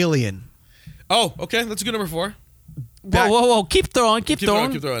 Alien, Oh, okay. That's a good number 4. Whoa. Keep throwing. Keep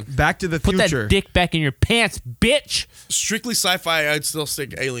throwing. Keep throwing. Back to the Put Future. that dick back in your pants, bitch. Strictly sci-fi. I'd still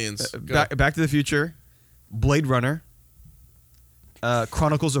stick Aliens. Go. Back to the Future, Blade Runner,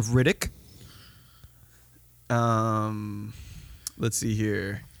 Chronicles of Riddick. Let's see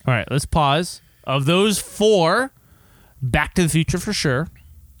here. All right, let's pause. Of those 4, Back to the Future for sure.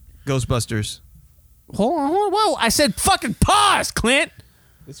 Ghostbusters. Hold on. Whoa. I said fucking pause, Clint.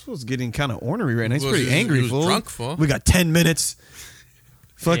 This fool's getting kind of ornery right now. He's Was- pretty angry, he was fool. drunk, fool. We got 10 minutes.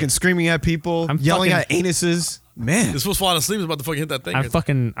 Fucking Yeah. screaming at people, I'm yelling fucking- at anuses. Man. This was falling asleep. He's about to fucking hit that thing.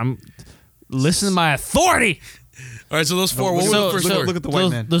 I'm listening to my authority. All right, so those 4. What look, were the look, first look, 4? look at the white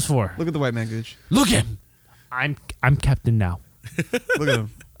man. Those 4. Look at the white man, Gooch. Look at him. I'm captain now. Look at him.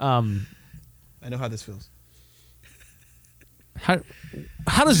 I know how this feels.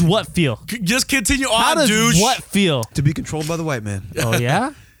 How does what feel? Just continue How on, does douche. what feel? To be controlled by the white man. Oh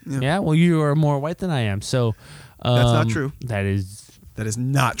yeah? Yeah. Well, you are more white than I am, so That's not true. That is That is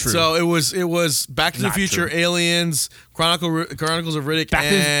not true. So it was Back to the Not Future, true. Aliens, Chronicles of Riddick, Back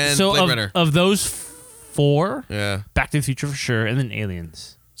and to so Blade of, Runner. of those 4, Yeah. Back to the Future for sure, and then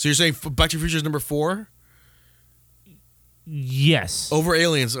Aliens. So you're saying Back to the Future is number 4 Yes. over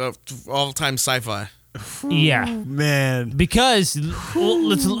Aliens, all-time sci-fi. Yeah. man. Because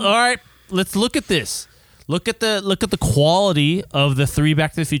let's look at this. Look at the quality of the 3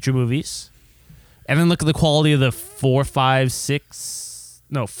 Back to the Future movies, and then look at the quality of the 4, 5, 6,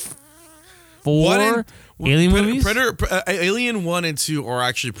 no, 4 Alien movies. Alien 1 and 2 are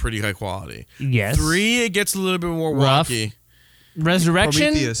actually pretty high quality. Yes. 3 it gets a little bit more Rough. wonky. Resurrection.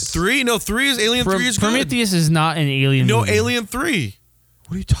 Prometheus. 3 is Alien 3 is good. Prometheus is not an Alien. No, movie. Alien 3.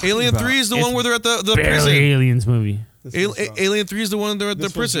 What are you talking Alien about? 3 is the It's one where they're at the barely prison. Aliens movie. Alien 3 is the one they're at the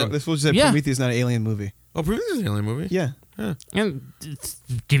prison. This was said Yeah. Prometheus, not an alien movie. Oh, Prometheus is an alien movie. Yeah. And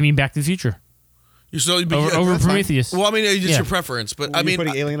give me Back to the Future over that's fine. Prometheus. Well, I mean, it's Yeah. your preference, but I You mean,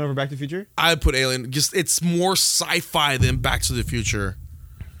 putting Alien over Back to the Future? I put Alien. Just it's more sci-fi than Back to the Future.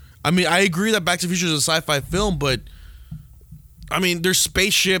 I mean, I agree that Back to the Future is a sci-fi film, but I mean, there's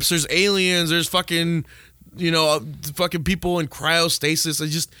spaceships, there's aliens, there's fucking fucking people in cryostasis.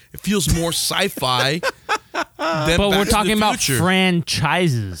 It feels more sci-fi. than but Back we're to talking the about Future.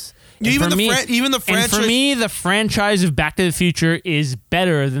 franchises. And Even for the me- franchise. And for me, the franchise of Back to the Future is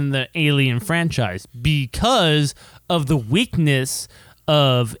better than the Alien franchise because of the weakness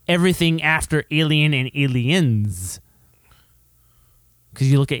of everything after Alien and Aliens.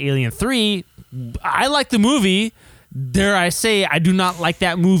 Because you look at Alien 3, I like the movie. Dare I say, I do not like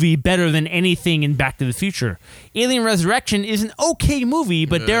that movie better than anything in Back to the Future. Alien Resurrection is an okay movie,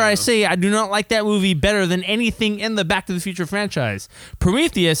 but dare I say, I do not like that movie better than anything in the Back to the Future franchise.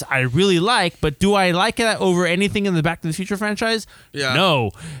 Prometheus, I really like, but do I like it over anything in the Back to the Future franchise? Yeah.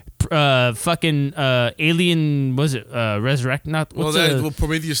 No. Alien, was it Resurrect? Not what's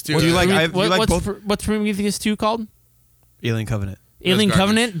Prometheus 2. What do you like? You like both? What's Prometheus 2 called? Alien Covenant. Alien That's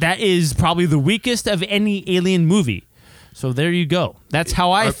garbage. Covenant, that is probably the weakest of any Alien movie. So there you go. That's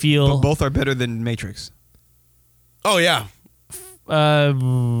how I feel. But both are better than Matrix. Oh yeah. You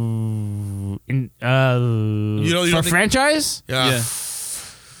don't for think- franchise? Yeah.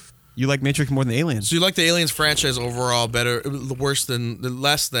 You like Matrix more than Aliens. So you like the Aliens franchise overall better, less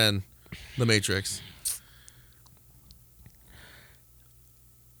than the Matrix?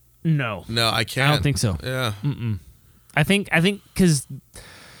 No. No, I can't. I don't think so. Yeah. I think because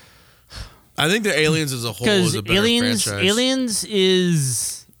I think the Aliens as a whole is a better franchise. Aliens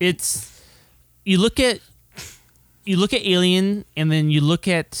is you look at Alien and then you look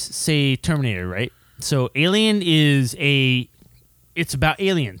at say Terminator, right? So Alien it's about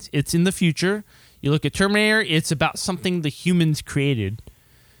aliens. It's in the future. You look at Terminator, it's about something the humans created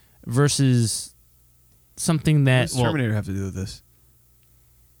versus something What that does Terminator have to do with this?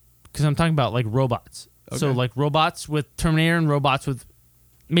 because I'm talking about like robots. So Okay. like robots with Terminator and robots with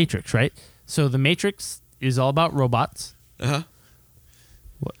Matrix, right? So the Matrix is all about robots. Uh-huh.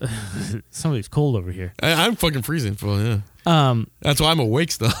 Somebody's cold over here. I'm fucking freezing, yeah. That's why I'm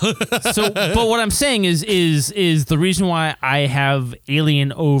awake still. So, but what I'm saying is the reason why I have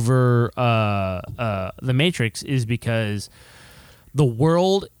Alien over the Matrix is because the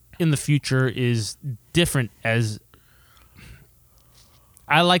world in the future is different. As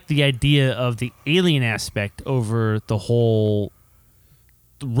I like the idea of the alien aspect over the whole.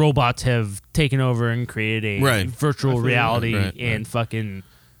 Robots have taken over and created a virtual reality and fucking.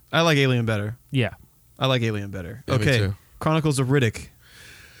 I like Alien better. Yeah. I like Alien better. Yeah, me Okay. too. Chronicles of Riddick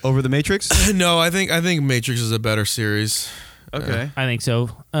over the Matrix. No, I think Matrix is a better series. Okay. I think so.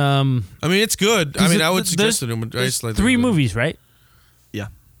 I mean, it's good. I mean, I would suggest it. I There's just like three movies, right? Yeah.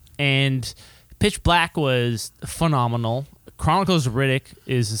 And Pitch Black was phenomenal. Chronicles of Riddick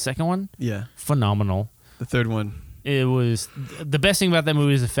is the second one. Yeah. Phenomenal. The third one. It was the best thing about that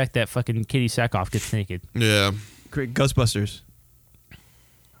movie is the fact that fucking Katie Sackhoff gets naked. Yeah. Great. Ghostbusters.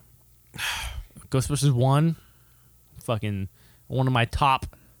 Ghostbusters 1, fucking one of my top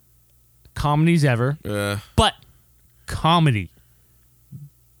comedies ever. Yeah. But comedy.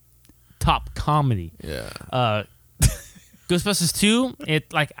 Top comedy. Yeah. Ghostbusters 2,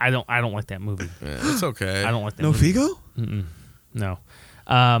 I don't like that movie. Yeah, it's okay. I don't like that No movie. Figo? No.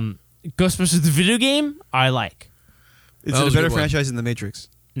 Ghostbusters the video game, I like. Is That it a was a better good one. franchise than The Matrix?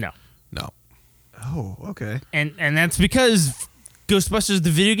 No. No. Oh, okay. And that's because Ghostbusters the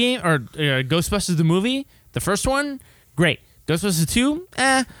video game or Ghostbusters the movie, the first one, great. Ghostbusters 2,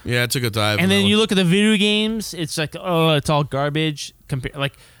 Yeah, it took a dive. And then you look at the video games, it's like, oh, it's all garbage.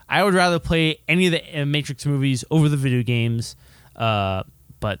 Like, I would rather play any of the Matrix movies over the video games. But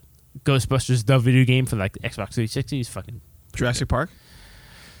Ghostbusters the video game for like the Xbox 360 is fucking Jurassic Park?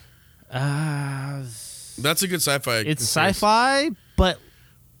 That's a good sci-fi. it's series. sci-fi, but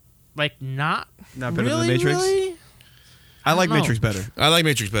like not Not better really, than The Matrix? really? I like don't know. Matrix better. I like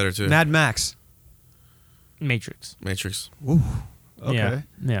Matrix better too. Mad Max. Matrix. Matrix. Ooh. Okay.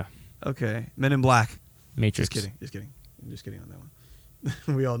 Yeah. Okay. Men in Black. Matrix. Just kidding. I'm just kidding on that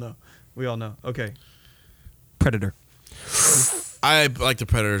one. We all know. Okay. Predator. I like the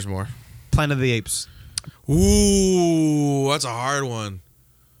Predators more. Planet of the Apes. Ooh, that's a hard one.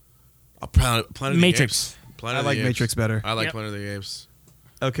 Planet of the Matrix. Apes. Planet I of the like Apes. Matrix better. I like Yep. Planet of the Apes.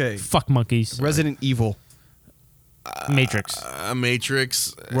 Okay. Fuck monkeys. Resident Evil. Matrix.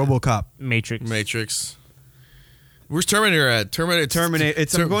 Matrix. RoboCop. Matrix. Matrix. Where's Terminator at? Terminator.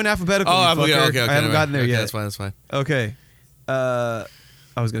 I'm going alphabetical. Oh, you okay, fucker. okay. I haven't gotten there okay, yet. That's fine. That's fine. Okay. I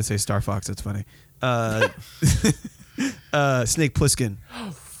was gonna say Star Fox. That's funny. Snake Plissken.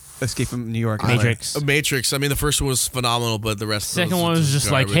 Escape from New York. Matrix. Matrix. I mean, the first one was phenomenal, but the rest. Second one was just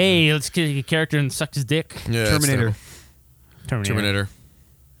like, garbage. hey, let's get a character and suck his dick. Yeah, it's Terminator. terrible. Terminator.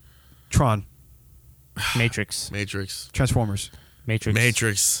 Tron. Matrix. Matrix. Transformers. Matrix.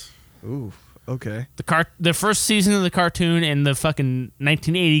 Matrix. Ooh. Okay. The first season of the cartoon and the fucking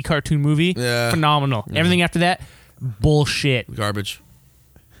 1980 cartoon movie, Yeah. phenomenal. Everything after that, bullshit. Garbage.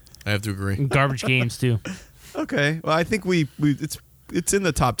 I have to agree. Garbage games too. Okay. Well, I think we're it's in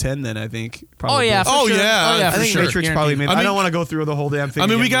the top 10. Then I think. Probably. Oh yeah. For Oh, sure. yeah, Oh yeah. for I think sure. Matrix probably made. I I mean- don't want to go through the whole damn thing. I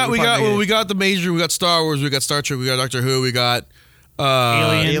mean, we again, got but we got the major. We got Star Wars. We got Star Trek. We got Doctor Who. We got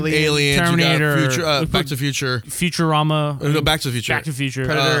Aliens. Terminator, We got Future, we Back put to the Future. Futurama. No, Back to the Future. Back to the Future.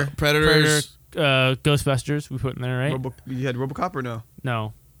 Predators. Ghostbusters. We put in there, right? you had RoboCop or no?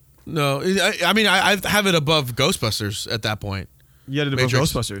 No. No, I mean I have it above Ghostbusters at that point. You had it above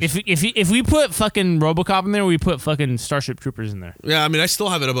Matrix. Ghostbusters. If we put fucking RoboCop in there, we put fucking Starship Troopers in there. Yeah, I mean I still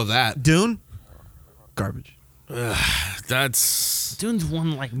have it above that. Dune, garbage. That's Dune's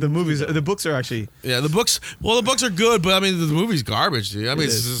one like The movies, the books are actually. yeah. The books. Well, the books are good, but I mean the movie's garbage, dude. I mean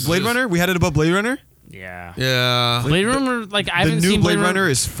it's just, Blade Runner. We had it above Blade Runner. Yeah. Yeah. Blade Runner, like I The haven't new seen Blade Runner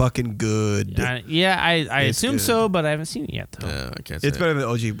is fucking good. I It's assume good. so, but I haven't seen it yet though. Yeah, I can't say It's better than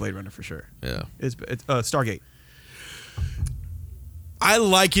OG Blade Runner for sure. Yeah. It's Stargate. I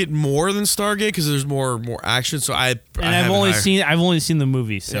like it more than Stargate because there's more action. So And have I've it only higher. seen the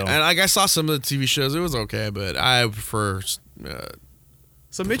movie, so And like I saw some of the TV shows. It was okay, but I prefer.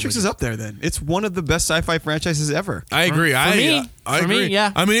 So Matrix is up there then. It's one of the best sci-fi franchises ever. I agree. I agree.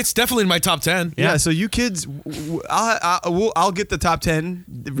 yeah. I mean, it's definitely in my top 10. Yeah. So you kids, I'll get the top 10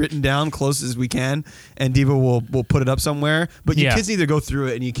 written down close as we can, and Diva will put it up somewhere. But you Yeah. kids need to go through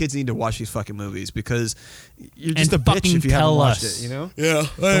it, and you kids need to watch these fucking movies because you're just And a bitch fucking if you haven't tell watched us. it. You know. Yeah,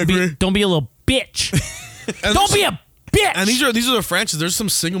 I don't be a little bitch. And Don't be a bitch. And these are the franchises. There's some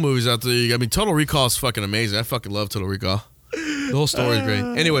single movies out there. I mean, Total Recall is fucking amazing. I fucking love Total Recall. The whole story is great.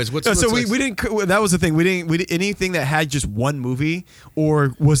 Anyways, what's So next? we didn't. That was the thing. We didn't anything that had just one movie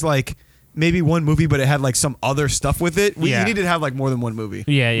or was like maybe one movie, but it had like some other stuff with it. You Yeah. needed to have like more than one movie.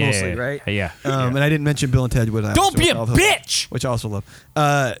 Yeah, mostly, right? Yeah. And I didn't mention Bill and Ted. Don't be a bitch! Which I also love.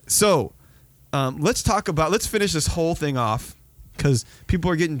 Let's talk about. Let's finish this whole thing off because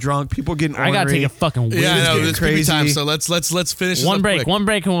people are getting drunk. People are getting. I gotta take a fucking wee. Yeah, I know. getting It's crazy time. crazy. So let's finish this One up break, quick. one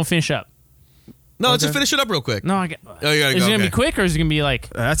break, and we'll finish up. No, let's just Okay. finish it up real quick. No, I get. Oh, you gotta Is go. it gonna Okay. be quick or is it gonna be like?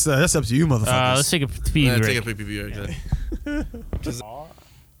 That's up to you, motherfuckers. Let's take a pee Yeah, break. take a PPV. Right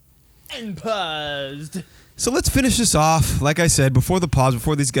And paused. So let's finish this off. Like I said before the pause,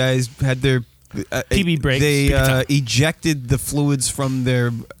 before these guys had their PB breaks. they Pick a time. ejected the fluids from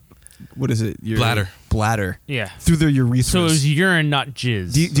their what is it? Your Bladder. Yeah. through their urethras. So it was urine, not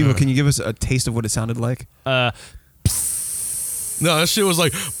jizz. Diva, can you give us a taste of what it sounded like? No, that shit was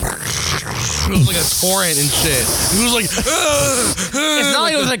like. It was like a torrent and shit. It was like. It's not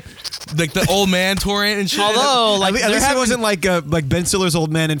like it was like. Like the old man torrent and shit. Although, like, at least it wasn't like Ben Stiller's old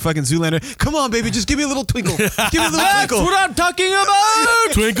man in fucking Zoolander. Come on, baby, just give me a little twinkle. Give me a little That's twinkle. what I'm talking about.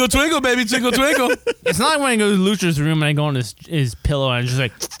 Twinkle, twinkle, baby, twinkle, twinkle. It's not like when I go to Lucha's room and I go on his pillow and I'm just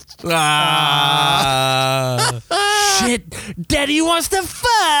like, shit, Daddy wants to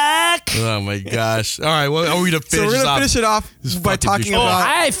fuck. Oh my gosh! All right, well, are we to So finish? we're this gonna off? finish it off This by fucking talking douchebag. Oh, about.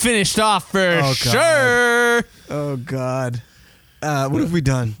 I finished off for God. sure. Oh God, what have we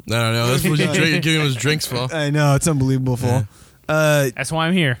done? I don't know. That's what you're giving us drinks for. I know it's unbelievable, fool. That's why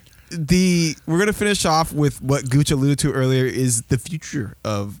I'm here. We're gonna finish off with what Gooch alluded to earlier is the future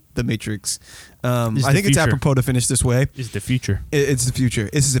of the Matrix. I Is the think it's future. apropos to finish this way. Is the future. It's the future.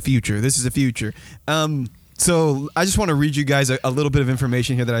 This is the future. This is the future. So I just want to read you guys a little bit of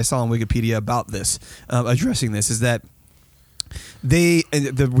information here that I saw on Wikipedia about this, addressing this. Is that the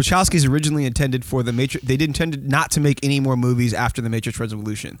Wachowskis originally intended for the Matrix. They intended not to make any more movies after the Matrix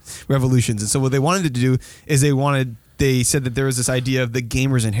Revolutions. And so what they wanted to do is they said that there was this idea of the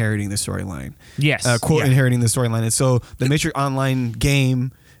gamers inheriting the storyline. Yes. Quote, Yeah. inheriting the storyline. And so the Matrix Online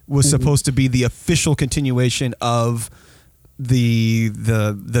game was supposed to be the official continuation of the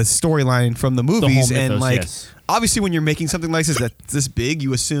storyline from the movies. whole And mythos, like yes. obviously when you're making something like this that's this big,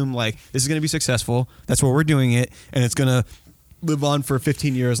 you assume like this is going to be successful. That's why we're doing it, and it's going to live on for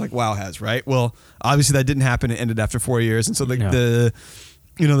 15 years like WoW has, right? Well, obviously that didn't happen. It ended after 4 years, and so the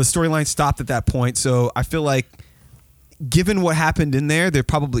storyline stopped at that point. So I feel like, given what happened in there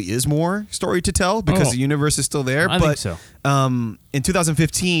probably is more story to tell because the universe is still there. I but think so. In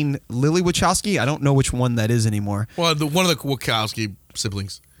 2015, Lily Wachowski, I don't know which one that is anymore, Well, one of the Wachowski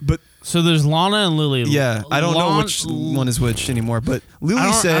siblings. but So there's Lana and Lily. yeah, I don't know which one is which anymore. But Lily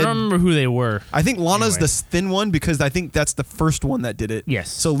I said, don't remember who they were. I think Lana's Anyway. the thin one because I think that's the first one that did it. Yes.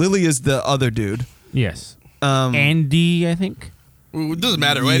 So Lily is the other dude. Yes. Um, Andy, I think. Well, it doesn't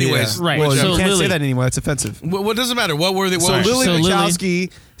matter. Anyways, Right. Well, So you can't Lily- say that anymore. It's offensive. what doesn't matter? What were they? So What Lily So Lily-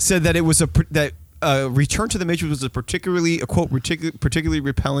 Wachowski said that it was Return to the Matrix was a particularly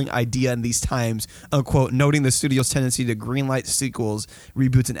repelling idea in these times, unquote, noting the studio's tendency to greenlight sequels,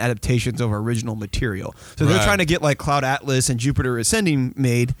 reboots, and adaptations of original material. So they're Right. trying to get like Cloud Atlas and Jupiter Ascending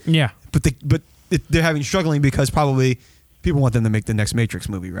made, Yeah. but they're having struggling because probably people want them to make the next Matrix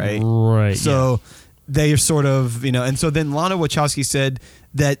movie, right? Right. So they are sort of, and so then Lana Wachowski said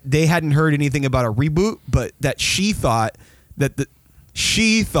that they hadn't heard anything about a reboot, but that she thought that the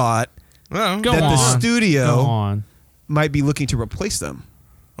studio might be looking to replace them.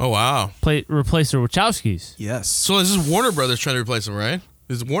 Oh, wow. Replace the Wachowskis. Yes. So this is Warner Brothers trying to replace them, right?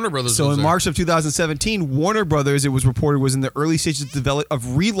 This is Warner Brothers. So in March of 2017, Warner Brothers, it was reported, was in the early stages of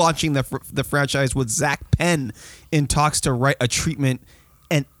relaunching the franchise with Zach Penn in talks to write a treatment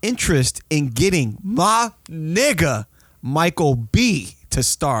and interest in getting my nigga Michael B to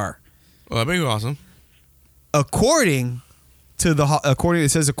star. Well, that'd be awesome. According to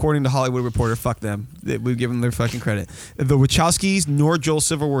Hollywood Reporter, fuck them. We give them their fucking credit. The Wachowskis nor Joel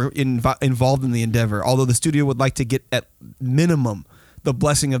Silver were involved in the endeavor, although the studio would like to get at minimum the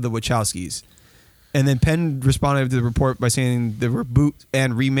blessing of the Wachowskis. And then Penn responded to the report by saying the reboot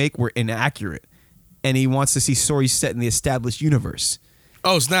and remake were inaccurate, and he wants to see stories set in the established universe.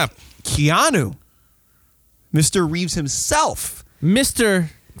 Oh, snap. Keanu, Mr. Reeves himself, Mr.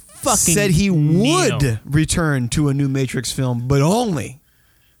 fucking said he would Neo. return to a new Matrix film, but only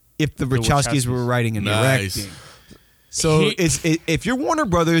if the Wachowskis were writing and Nice. directing. So if you're Warner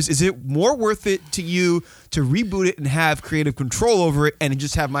Brothers, is it more worth it to you to reboot it and have creative control over it and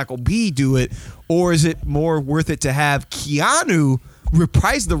just have Michael B do it? Or is it more worth it to have Keanu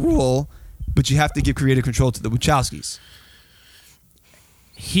reprise the role, but you have to give creative control to the Wachowskis?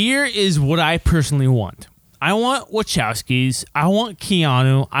 Here is what I personally want. I want Wachowskis. I want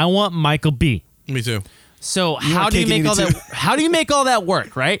Keanu. I want Michael B. Me too. So how do you make all that? How do you make all that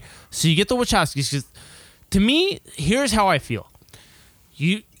work, right? So you get the Wachowskis. 'Cause to me, here's how I feel.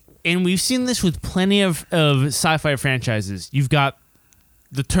 And we've seen this with plenty of sci-fi franchises. You've got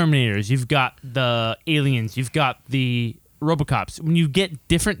the Terminators. You've got the Aliens. You've got the RoboCops. When you get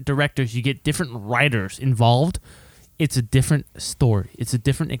different directors, you get different writers involved. It's a different story. It's a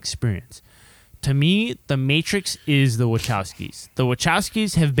different experience. To me, The Matrix is the Wachowskis. The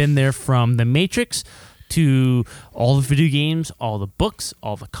Wachowskis have been there from The Matrix to all the video games, all the books,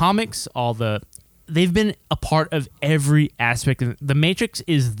 all the comics, they've been a part of every aspect of it. The Matrix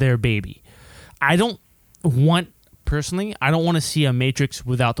is their baby. I don't want to see a Matrix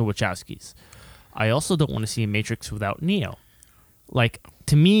without the Wachowskis. I also don't want to see a Matrix without Neo. Like,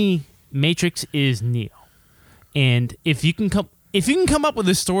 to me, Matrix is Neo. And if you can come up with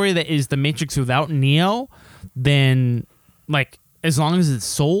a story that is the Matrix without Neo, then, like, as long as it's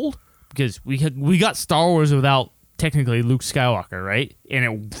sold, because we got Star Wars without technically Luke Skywalker, right? And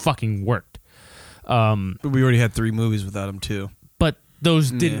it fucking worked. But we already had 3 movies without him too. But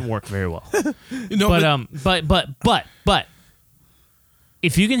those didn't work very well. But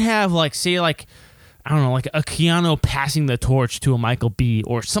if you can have, like, say, like, I don't know, like a Keanu passing the torch to a Michael B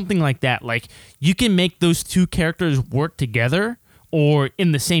or something like that, like, you can make those two characters work together or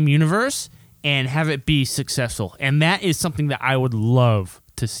in the same universe and have it be successful. And that is something that I would love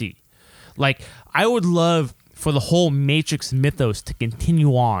to see. Like, I would love for the whole Matrix mythos to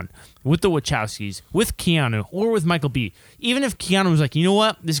continue on with the Wachowskis, with Keanu, or with Michael B. Even if Keanu was like, you know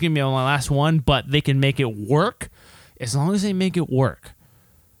what, this is going to be my last one, but they can make it work. As long as they make it work,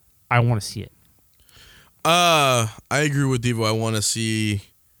 I want to see it. I agree with Devo. I would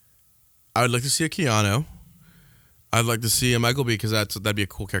like to see a Keanu. I'd like to see a Michael B because that'd be a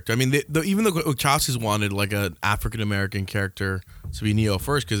cool character. I mean, even the Wachowskis wanted like an African American character to be Neo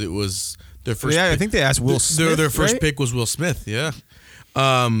first because it was their first. Yeah, pick. I think they asked Will Smith. Their first right? pick was Will Smith. Yeah.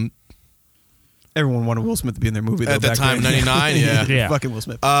 Everyone wanted Will Smith to be in their movie though, at that time, then. 99. Yeah. Fucking Will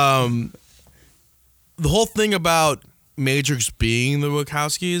Smith. The whole thing about Matrix being the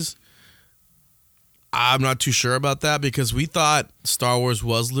Wachowskis, I'm not too sure about that because we thought Star Wars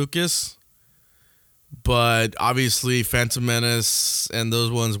was Lucas, but obviously Phantom Menace and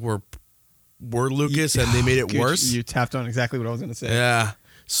those ones were Lucas, and they made it worse. You tapped on exactly what I was going to say. Yeah.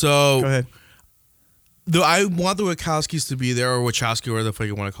 So Go ahead. Though I want the Wachowskis to be there, or Wachowski, or whatever the fuck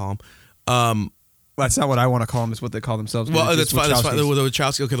you want to call them. That's not what I want to call them. It's what they call themselves. Well, that's fine. That's fine. The Wachowskis.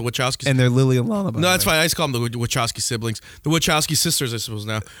 Wachowski. Okay, the Wachowskis. And they're Lily and Lana. No, that's fine. I just call them the Wachowski siblings, the Wachowski sisters, I suppose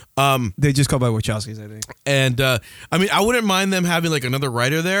now. They just call by Wachowskis, I think. And I mean, I wouldn't mind them having like another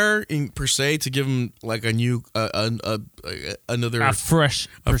writer there per se to give them like a new, another A fresh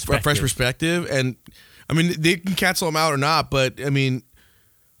perspective. And I mean, they can cancel them out or not, but I mean,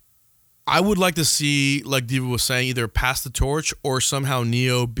 I would like to see, like Diva was saying, either pass the torch or somehow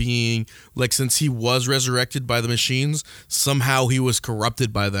Neo being, like, since he was resurrected by the machines, somehow he was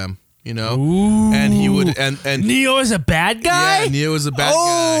corrupted by them, you know? Ooh. And he would, and Neo is a bad guy? Yeah, Neo is a bad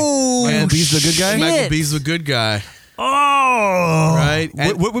guy. Michael B's the good guy? Michael B's the good guy. Oh, right?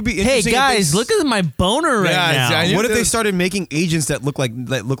 What would be Hey interesting? guys, look at my boner right now. What if they started making agents that look like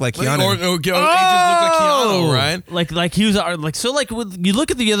Keanu? Or agents look like Keanu, right? Like he was like so. Like you look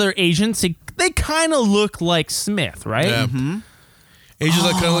at the other agents, they kind of look like Smith, right? Yeah. Agents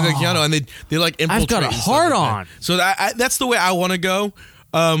like kind of look like Keanu, and they like infiltrate. I've got a and stuff hard like on. that. So that's the way I want to go.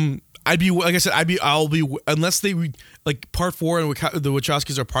 I'd be like I said. I'll be unless they like part 4 and the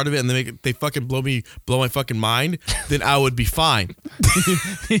Wachowskis are part of it, and they fucking blow my fucking mind. Then I would be fine.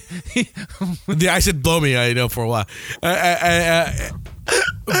 Yeah, I said blow me. I know for a while, but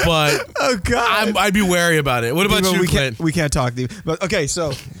Oh God, I'd be wary about it. What about you, Clint? We can't talk, dude. But okay,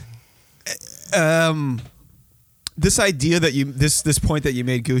 so this idea that this point that you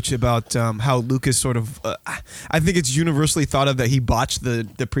made, Gooch, about how Lucas sort of, I think it's universally thought of that he botched the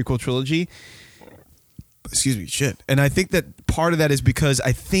prequel trilogy. Excuse me, shit. And I think that part of that is because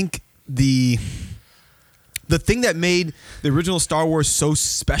I think the thing that made the original Star Wars so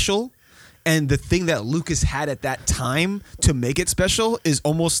special, and the thing that Lucas had at that time to make it special, is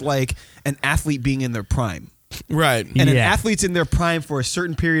almost like an athlete being in their prime. Right. And an athlete's in their prime for a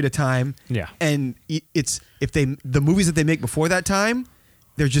certain period of time. Yeah. And it's the movies that they make before that time,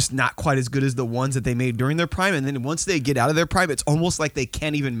 they're just not quite as good as the ones that they made during their prime. And then once they get out of their prime, it's almost like they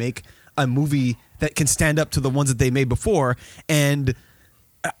can't even make a movie that can stand up to the ones that they made before. And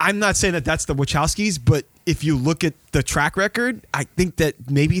I'm not saying that that's the Wachowskis, but if you look at the track record, I think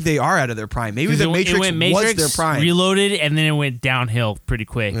that maybe they are out of their prime. Maybe the Matrix was their prime. Reloaded, and then it went downhill pretty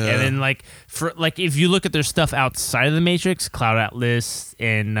quick. Yeah. And then if you look at their stuff outside of the Matrix, Cloud Atlas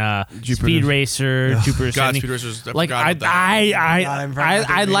and Speed Racer, Jupiter Ascending. Speed Racer's Like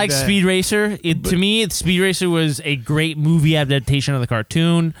I like Speed Racer. To me, Speed Racer was a great movie adaptation of the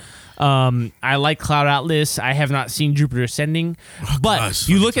cartoon. I like Cloud Atlas. I have not seen Jupiter Ascending, but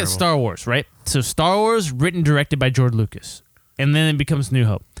you look at Star Wars, right? So Star Wars, written, directed by George Lucas, and then it becomes New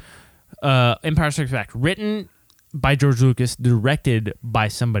Hope. Empire Strikes Back, written by George Lucas, directed by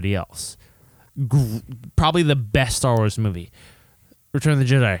somebody else. Probably the best Star Wars movie. Return of the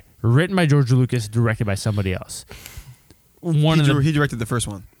Jedi, written by George Lucas, directed by somebody else. He directed the first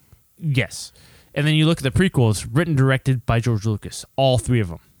one. Yes. And then you look at the prequels, written, directed by George Lucas, all 3 of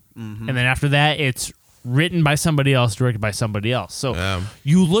them. Mm-hmm. And then after that, it's written by somebody else, directed by somebody else. So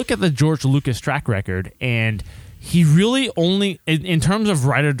you look at the George Lucas track record, and he really only, in terms of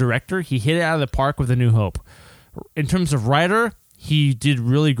writer-director, he hit it out of the park with A New Hope. In terms of writer, he did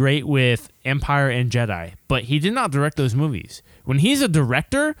really great with Empire and Jedi, but he did not direct those movies. When he's a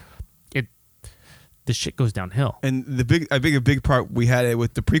director, the shit goes downhill. And I think a big part we had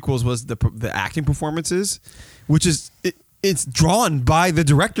with the prequels was the acting performances, which is it's drawn by the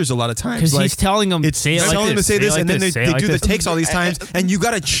directors a lot of times. Because he's telling them, to say this, and then they do the takes all these times, and you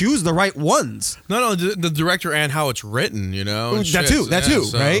got to choose the right ones. No, the director and how it's written, you know. That too,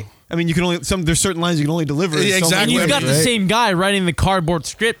 right? I mean, you can only there's certain lines you can only deliver. Yeah, exactly. And you've got the same guy writing the cardboard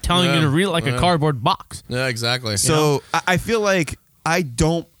script, telling you to read it like a cardboard box. Yeah, exactly. So I feel like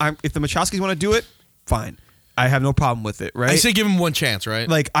if the Wachowskis want to do it, fine. I have no problem with it, right? I say give him one chance, right?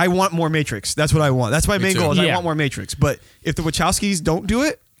 Like, I want more Matrix. That's what I want. That's my main goal. I want more Matrix. But if the Wachowskis don't do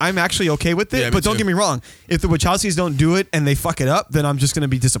it, I'm actually okay with it. But don't get me wrong. If the Wachowskis don't do it and they fuck it up, then I'm just going to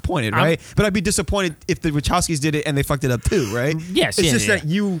be disappointed, right? But I'd be disappointed if the Wachowskis did it and they fucked it up too, right? Yes. It's just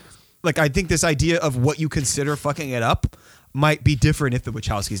that I think this idea of what you consider fucking it up might be different if the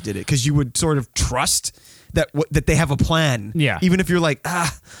Wachowskis did it, because you would sort of trust that they have a plan. Yeah. Even if you're like, I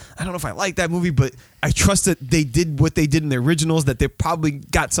don't know if I like that movie, but I trust that they did what they did in the originals, that they probably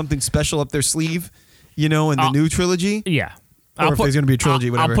got something special up their sleeve, in the new trilogy. Yeah. Or if there's going to be a trilogy,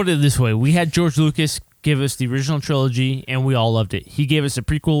 whatever. I'll put it this way. We had George Lucas give us the original trilogy, and we all loved it. He gave us a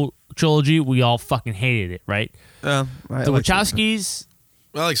prequel trilogy. We all fucking hated it, right? The Wachowskis...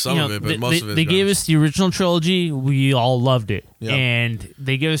 I like some of it, but most of it. They gave us the original trilogy. We all loved it. Yep. And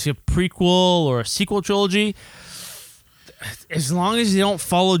they gave us a prequel or a sequel trilogy. As long as they don't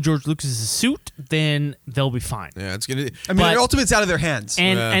follow George Lucas's suit, then they'll be fine. Yeah, it's gonna. I mean, ultimately, it's out of their hands.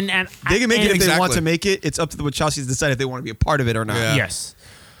 And they can make it if they want exactly. to make it. It's up to the Wachowskis to decide if they want to be a part of it or not. Yeah. Yes,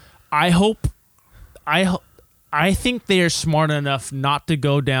 I think they are smart enough not to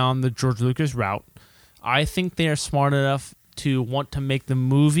go down the George Lucas route. I think they are smart enough to want to make the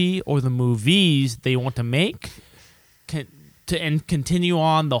movie or the movies they want to make and continue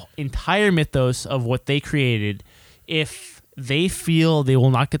on the entire mythos of what they created. If they feel they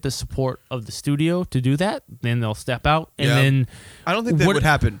will not get the support of the studio to do that, then they'll step out. And then I don't think that would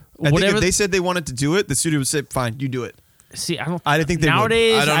happen. I think if they said they wanted to do it, the studio would say, fine, you do it. See, I don't. I didn't think they would.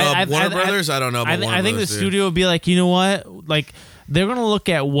 nowadays. I don't know. Warner Brothers? I don't know about Warner I think the Brothers, dude. studio would be like, you know what? Like, they're gonna look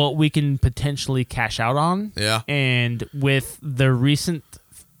at what we can potentially cash out on. Yeah. And with the recent,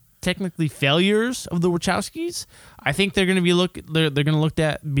 technically failures of the Wachowskis, I think they're gonna be They're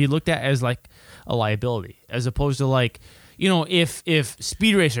gonna be looked at as like a liability, as opposed to like, you know, if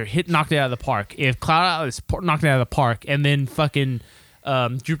Speed Racer knocked it out of the park, if Cloud Atlas knocked it out of the park, and then fucking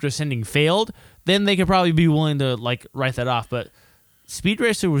Jupiter Ascending failed, then they could probably be willing to like write that off. But Speed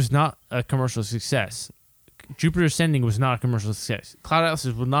Racer was not a commercial success. Jupiter Ascending was not a commercial success. Cloud Atlas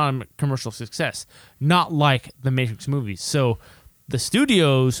was not a commercial success. Not like the Matrix movies. So the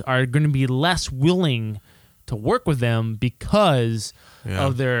studios are going to be less willing to work with them because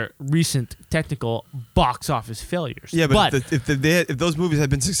of their recent technical box office failures. Yeah, but if those movies had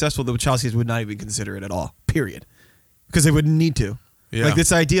been successful, the Wachowskis would not even consider it at all. Period. Because they wouldn't need to. Yeah. Like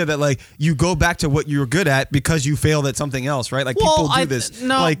this idea that like you go back to what you're good at because you failed at something else, right? Like people do this.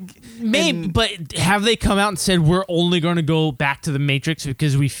 No, like maybe, but have they come out and said we're only going to go back to the Matrix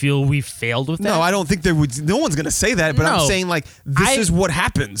because we feel we failed with that? No, I don't think there would. No one's going to say that. But I'm No. saying like this is what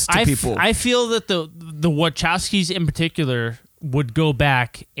happens to people. I feel that the Wachowskis in particular would go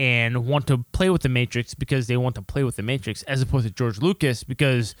back and want to play with the Matrix because they want to play with the Matrix, as opposed to George Lucas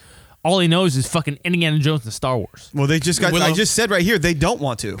because all he knows is fucking Indiana Jones and Star Wars. Well, they just got. I just said right here they don't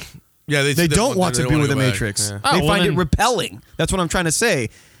want to. Yeah, They don't want to be with the Matrix. Yeah. Oh, They well find it then- repelling. That's what I'm trying to say.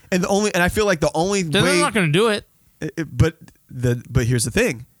 And I feel like the only Then way. they're not going to do it. But here's the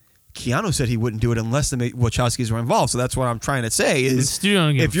thing. Keanu said he wouldn't do it unless the Wachowskis were involved. So that's what I'm trying to say The is studio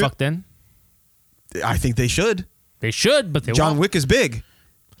don't give if a you're- fuck then. I think they should. They should, but they John won't. Wick is big.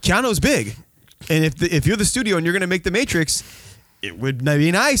 Keanu's big. And if you're the studio and you're going to make the Matrix, it would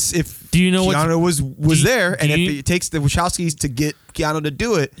be nice if Do you know what's- Keanu was there. And do if you- it takes the Wachowskis to get Keanu to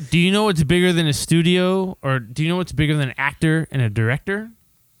do it, Do you know what's bigger than a studio, or do you know what's bigger than an actor and a director?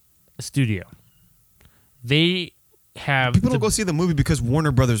 A studio. They have people don't go see the movie because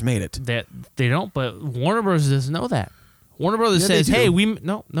Warner Brothers made it. that they don't, but Warner Brothers doesn't know that. Warner Brothers Yeah, they says, do.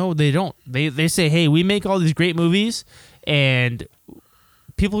 "Hey, no, they don't. They say, hey, we make all these great movies, and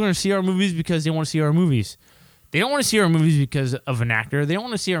people are going to see our movies because they want to see our movies. They don't want to see our movies because of an actor. They don't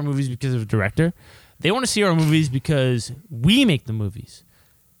want to see our movies because of a director. They want to see our movies because we make the movies."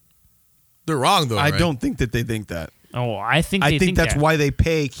 They're wrong though. I right? don't think that they think that. Oh, I think I think that's that. why they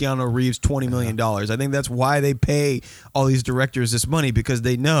pay Keanu Reeves $20 million. I think that's why they pay all these directors this money, because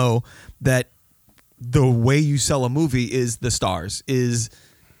they know that the way you sell a movie is the stars, is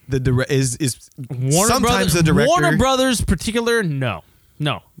the is Warner sometimes Brothers, the director. Warner Brothers particular, no.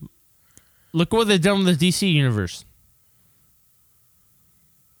 Look what they've done with the DC universe.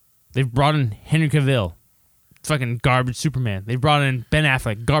 They've brought in Henry Cavill, fucking garbage Superman. They brought in Ben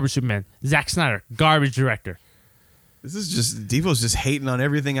Affleck, garbage Superman. Zack Snyder, garbage director. This is just Devo's just hating on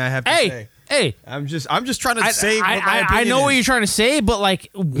everything I have to say. Hey, I'm just trying to say what my I opinion know what is. you're trying to say, but like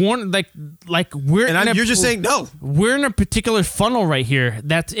we're And you're just saying no. We're in a particular funnel right here.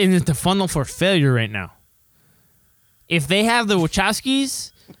 That's in the funnel for failure right now. If they have the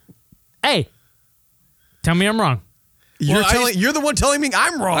Wachowskis, hey, tell me I'm wrong. You're the one telling me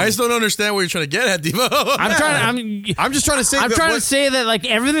I'm wrong. I just don't understand what you're trying to get at, Devo. I'm just trying to say. I'm trying to say that like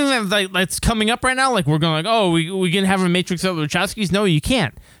everything that's coming up right now, like we're going like, oh, we can have a Matrix of the Wachowskis. No, you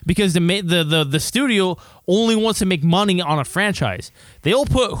can't, because the studio only wants to make money on a franchise. They'll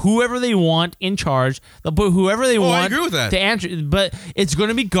put whoever they want in charge. They'll put whoever they want. I agree with that. To answer, but it's going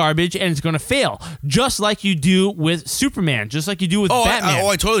to be garbage and it's going to fail, just like you do with Superman, just like you do with Batman.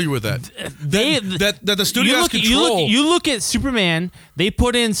 I totally agree with that. That the studio has control. You look at Superman. They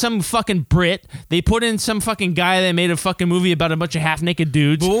put in some fucking Brit. They put in some fucking guy that made a fucking movie about a bunch of half naked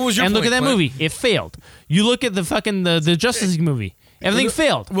dudes. But what was your and look at point, that Clint? movie. It failed. You look at the fucking the Justice League movie. Everything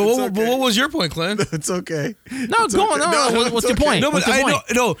failed. But what was your point, Clint? It's okay. No, go on. No, what's your point? No, What's but your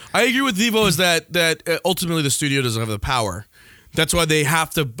point? I agree with Devo is that ultimately the studio doesn't have the power. That's why they have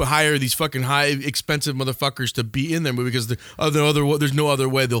to hire these fucking high expensive motherfuckers to be in their movie, because there's no other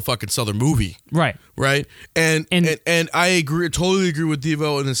way they'll fucking sell their movie. Right. And I agree, totally agree with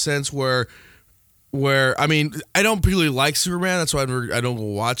Devo in the sense where I mean, I don't really like Superman. That's why I don't go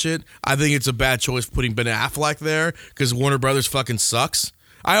watch it. I think it's a bad choice putting Ben Affleck there because Warner Brothers fucking sucks.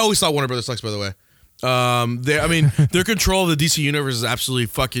 I always thought Warner Brothers sucks, by the way. Their control of the DC universe is absolutely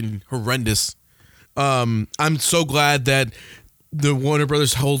fucking horrendous. I'm so glad that the Warner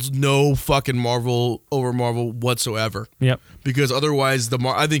Brothers holds no fucking Marvel over Marvel whatsoever. Yep. Because otherwise, you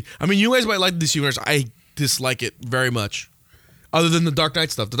guys might like the DC universe. I dislike it very much. Other than the Dark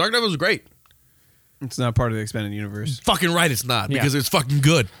Knight stuff, the Dark Knight was great. It's not part of the expanded universe. Fucking right, it's not because it's fucking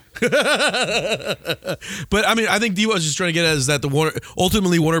good. But I mean, I think Devo is just trying to get at is that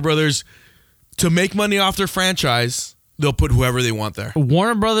ultimately Warner Brothers, to make money off their franchise, they'll put whoever they want there.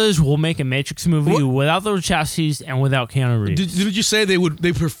 Warner Brothers will make a Matrix movie without the Wachowskis and without Keanu Reeves. Did you say they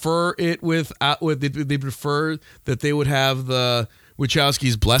prefer it they prefer that they would have the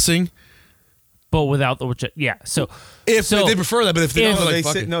Wachowskis' blessing? But without the Wachowskis, yeah. So if they prefer that, but if they don't, No, like,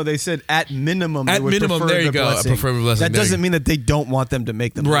 fuck it. they said at minimum. At they would minimum, prefer there you the go. Blessing. I prefer the blessing. That There doesn't you mean that they don't want them to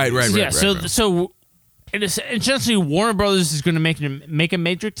make them. Right. So it is essentially Warner Brothers is going to make a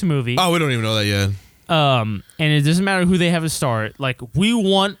Matrix movie. Oh, we don't even know that yet. And it doesn't matter who they have to star it. Like, we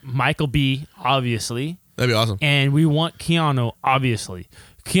want Michael B, obviously. That'd be awesome. And we want Keanu, obviously.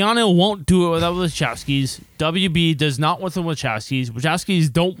 Keanu won't do it without the Wachowskis. WB does not want the Wachowskis.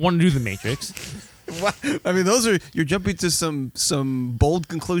 Wachowskis don't want to do the Matrix. I mean, you're jumping to some bold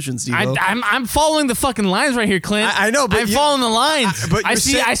conclusions, Devo. I'm following the fucking lines right here, Clint. I know, but I'm following the lines. but I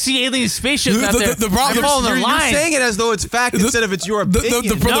see alien spaceships out there. The problem- I'm following the You're lines. saying it as though it's fact instead of it's your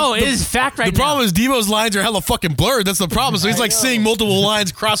opinion. No, it is fact right now. The problem is Devo's lines are hella fucking blurred. That's the problem. So he's like seeing multiple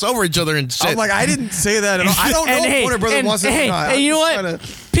lines cross over each other and shit. I'm like, I didn't say that at all. I don't know if Warner Brothers wants it or not. Hey, you know what?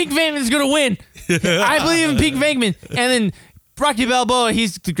 Pink Venkman's gonna win. I believe in Pink Venkman. And then Rocky Balboa,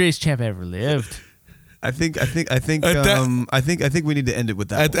 he's the greatest champ ever lived. I think we need to end it with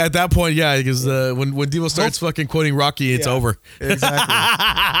that. At that point, yeah, because when Devo starts fucking quoting Rocky, it's over.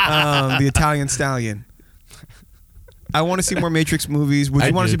 Exactly. The Italian Stallion. I want to see more Matrix movies. Would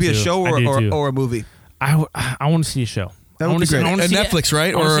you want it to be a show or a movie? I want to see a show. That would be great. And Netflix,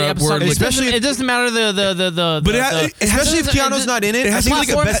 right? Or especially it doesn't matter especially if Keanu's not in it. I think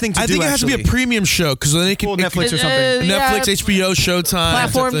it's the best thing to do. I think it has to be a premium show because then it can Netflix or something. Netflix, HBO, Showtime,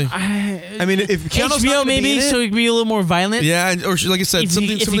 platform. I mean, if Keanu's HBO not maybe, so it can be a little more violent. Yeah, or like I said, If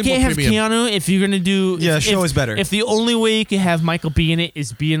something you more can't have premium. Keanu, if you're gonna do show is better. If the only way you can have Michael B in it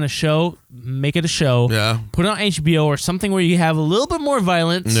is be in a show, make it a show. Yeah. Put it on HBO or something where you have a little bit more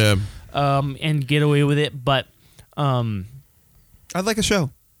violence. Yeah. And get away with it, but I'd like a show.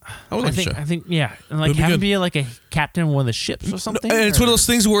 I think yeah, and like It'd be have him good. be like a captain of one of the ships or something. And it's one of those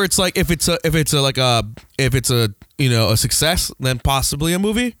things where it's like if it's a success, then possibly a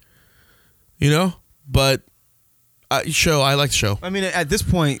movie. But show. I like the show. I mean, at this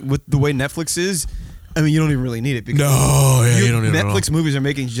point, with the way Netflix is, I mean, you don't even really need it because you don't need it at all. Netflix movies are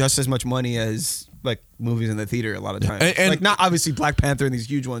making just as much money as like movies in the theater a lot of times. And like not obviously Black Panther and these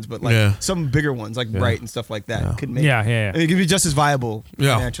huge ones, but like some bigger ones like Bright and stuff like that could make. Yeah. I mean, it could be just as viable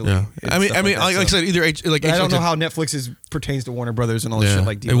financially. Yeah. I mean, like I said, either I don't know how Netflix pertains to Warner Brothers and all this shit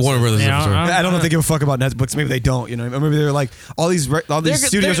like and Warner Brothers. I don't know if they give a fuck about Netflix. Maybe they don't. Or maybe they're like all these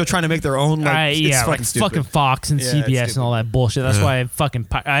studios are trying to make their own. Like, it's fucking stupid. Fucking Fox and CBS and all that bullshit. That's why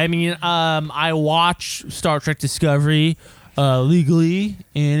I watch Star Trek Discovery legally,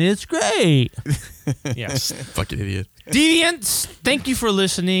 and it's great. Yes, fucking idiot. Deviants, thank you for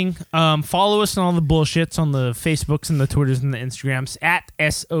listening. Follow us on all the bullshits on the Facebooks and the Twitters and the Instagrams at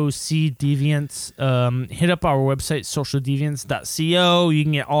SOC Deviants. Hit up our website, socialdeviants.co. You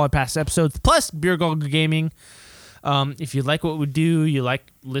can get all our past episodes, plus Beer Goggle Gaming. If you like what we do, you like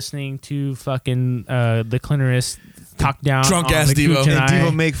listening to fucking the Clitoris talk down drunk ass the Devo. Gooch And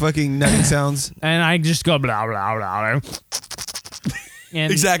Devo make fucking nutting sounds. and I just go blah blah blah. And,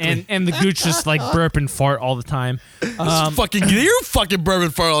 Exactly. and the Gooch just like burp and fart all the time. You're fucking bourbon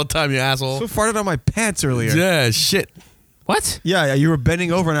fart all the time, you asshole. So farted on my pants earlier. Yeah, shit. What? Yeah, you were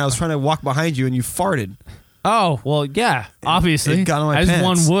bending over and I was trying to walk behind you and you farted. Oh, well, yeah, obviously. It got on my as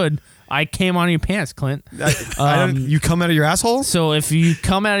pants. one would. I came on your pants, Clint. You come out of your asshole? So if you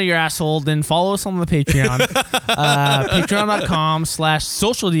come out of your asshole, then follow us on the Patreon.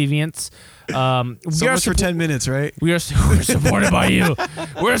 Patreon.com/socialdeviants. So much for 10 minutes, right? We're supported by you.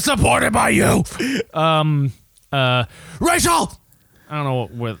 We're supported by you. Rachel! I don't know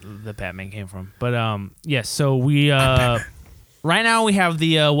where the Batman came from. But, yes, so we... right now we have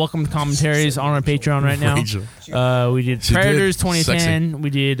the welcome commentaries on our Patreon right now. We did Predators 2010. We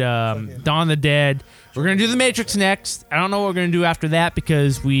did Dawn of the Dead. We're going to do The Matrix next. I don't know what we're going to do after that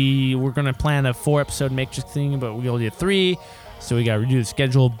because we're going to plan a 4-episode Matrix thing, but we only did 3. So we got to redo the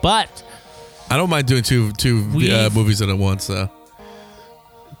schedule. But... I don't mind doing two movies at once, though.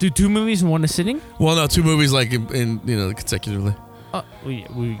 Do 2 movies in one sitting? Well, no, 2 movies like in consecutively.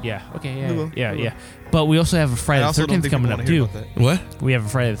 Yeah. But we also have a Friday the 13th coming up too. What? We have a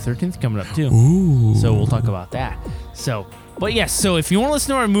Friday the 13th coming up too. Ooh. So we'll talk about that. But yes, so if you want to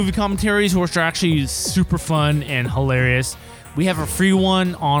listen to our movie commentaries, which are actually super fun and hilarious, we have a free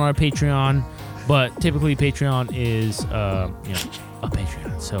one on our Patreon. But typically Patreon is a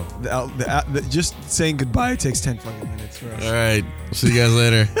Patreon. So Just saying goodbye takes 10 fucking minutes for us. All right. See you guys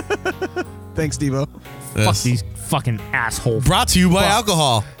later. Thanks, Devo. fuck these fucking assholes. Brought to you by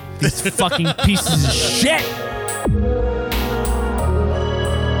alcohol. These fucking pieces of shit.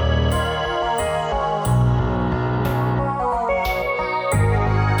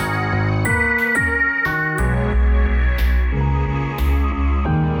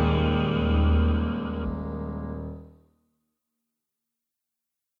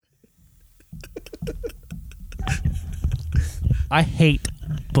 I hate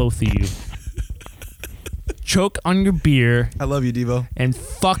both of you. Choke on your beer I love you, Devo. and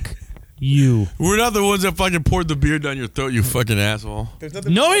fuck you. We're not the ones that fucking poured the beer down your throat, you fucking asshole.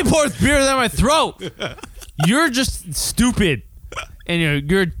 Nobody pours beer down my throat. You're just stupid. And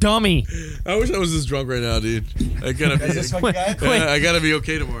you're a dummy. I wish I was this drunk right now, dude. I gotta be, Wait. I gotta be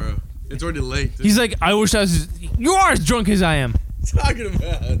okay tomorrow. It's already late. He's like, I wish I was. You are as drunk as I am. talking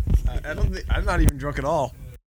about. I'm not even drunk at all.